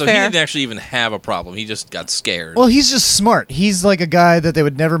 That's so he fair. didn't actually even have a problem. He just got scared. Well, he's just smart. He's like a guy that they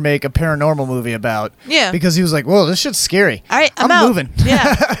would never make a paranormal movie about. Yeah. Because he was like, whoa, this shit's scary. All right, I'm I'm out. moving.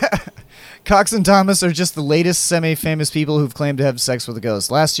 Yeah. Cox and Thomas are just the latest semi-famous people who've claimed to have sex with a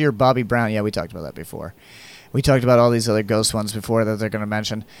ghost. Last year, Bobby Brown, yeah, we talked about that before. We talked about all these other ghost ones before that they're going to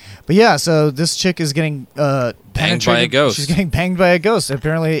mention. But yeah, so this chick is getting Banged by a penetrated- ghost. She's getting banged by a ghost.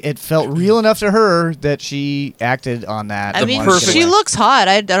 Apparently, it felt real enough to her that she acted on that. I and mean, wanted to get she away. looks hot.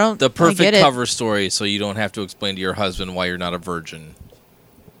 I don't. The I get perfect it. cover story, so you don't have to explain to your husband why you're not a virgin.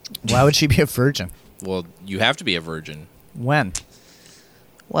 Why would she be a virgin? Well, you have to be a virgin When?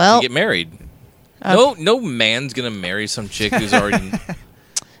 Well, to get married. No man's gonna marry some chick who's already.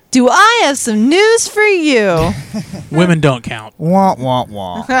 do I have some news for you? Women don't count. Wah, wah,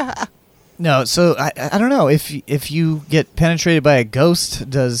 wah. No, so I don't know. If you get penetrated by a ghost,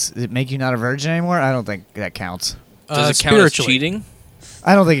 does it make you not a virgin anymore? I don't think that counts. Does it count as spiritually. cheating?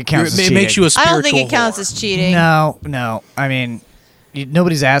 I don't think it counts as It cheating. makes you a I spiritual don't think it counts whore. as cheating. No. I mean,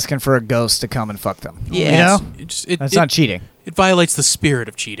 nobody's asking for a ghost to come and fuck them. Yeah. You know? That's It not cheating. It violates the spirit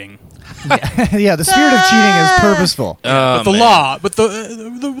of cheating. Yeah, the spirit of cheating is purposeful. But the man. law. But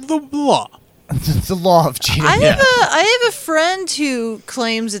the law. It's the law of cheating. I have a friend who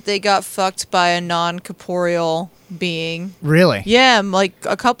claims that they got fucked by a non-corporeal being. Really? Yeah, like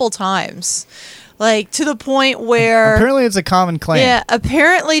a couple times. Like to the point where Apparently, it's a common claim. Yeah,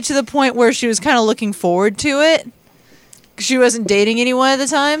 apparently to the point where she was kind of looking forward to it. She wasn't dating anyone at the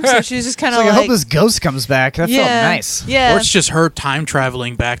time, so she was just kind It's of like, like, I hope this ghost comes back. That felt yeah, nice. Yeah. Or it's just her time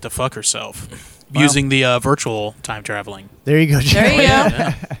traveling back to fuck herself using the virtual time traveling. There you go, there Jared. you go.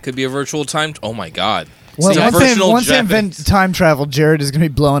 Yeah. Could be a virtual time. Oh my god. Well, It's a once they virtual once they Japanese- invent time travel, Jared is going to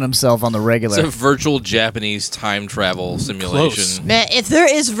be blowing himself on the regular. It's a virtual Japanese time travel simulation. Man, if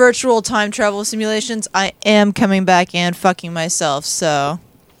there is virtual time travel simulations, I am coming back and fucking myself. So,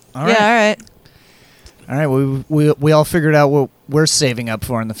 All yeah, right. all right. All right, we all figured out what we're saving up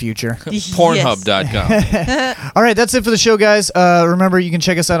for in the future. Pornhub.com. All right, that's it for the show, guys. Remember, you can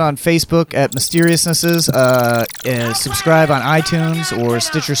check us out on Facebook at Mysteriousnesses. Subscribe on iTunes or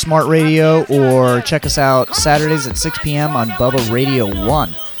Stitcher Smart Radio, or check us out Saturdays at 6 p.m. on Bubba Radio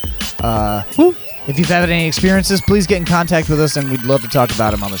 1. If you've had any experiences, please get in contact with us, and we'd love to talk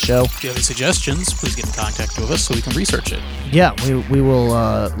about them on the show. If you have any suggestions, please get in contact with us so we can research it. Yeah, we will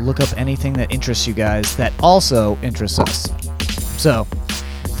look up anything that interests you guys that also interests us. So,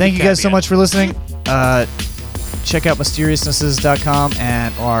 thank you guys so much for listening. Check out mysteriousnesses.com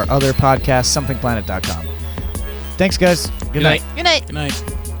and our other podcast, somethingplanet.com. Thanks, guys. Good night. Good night. Good night.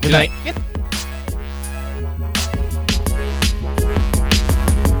 Good night. Good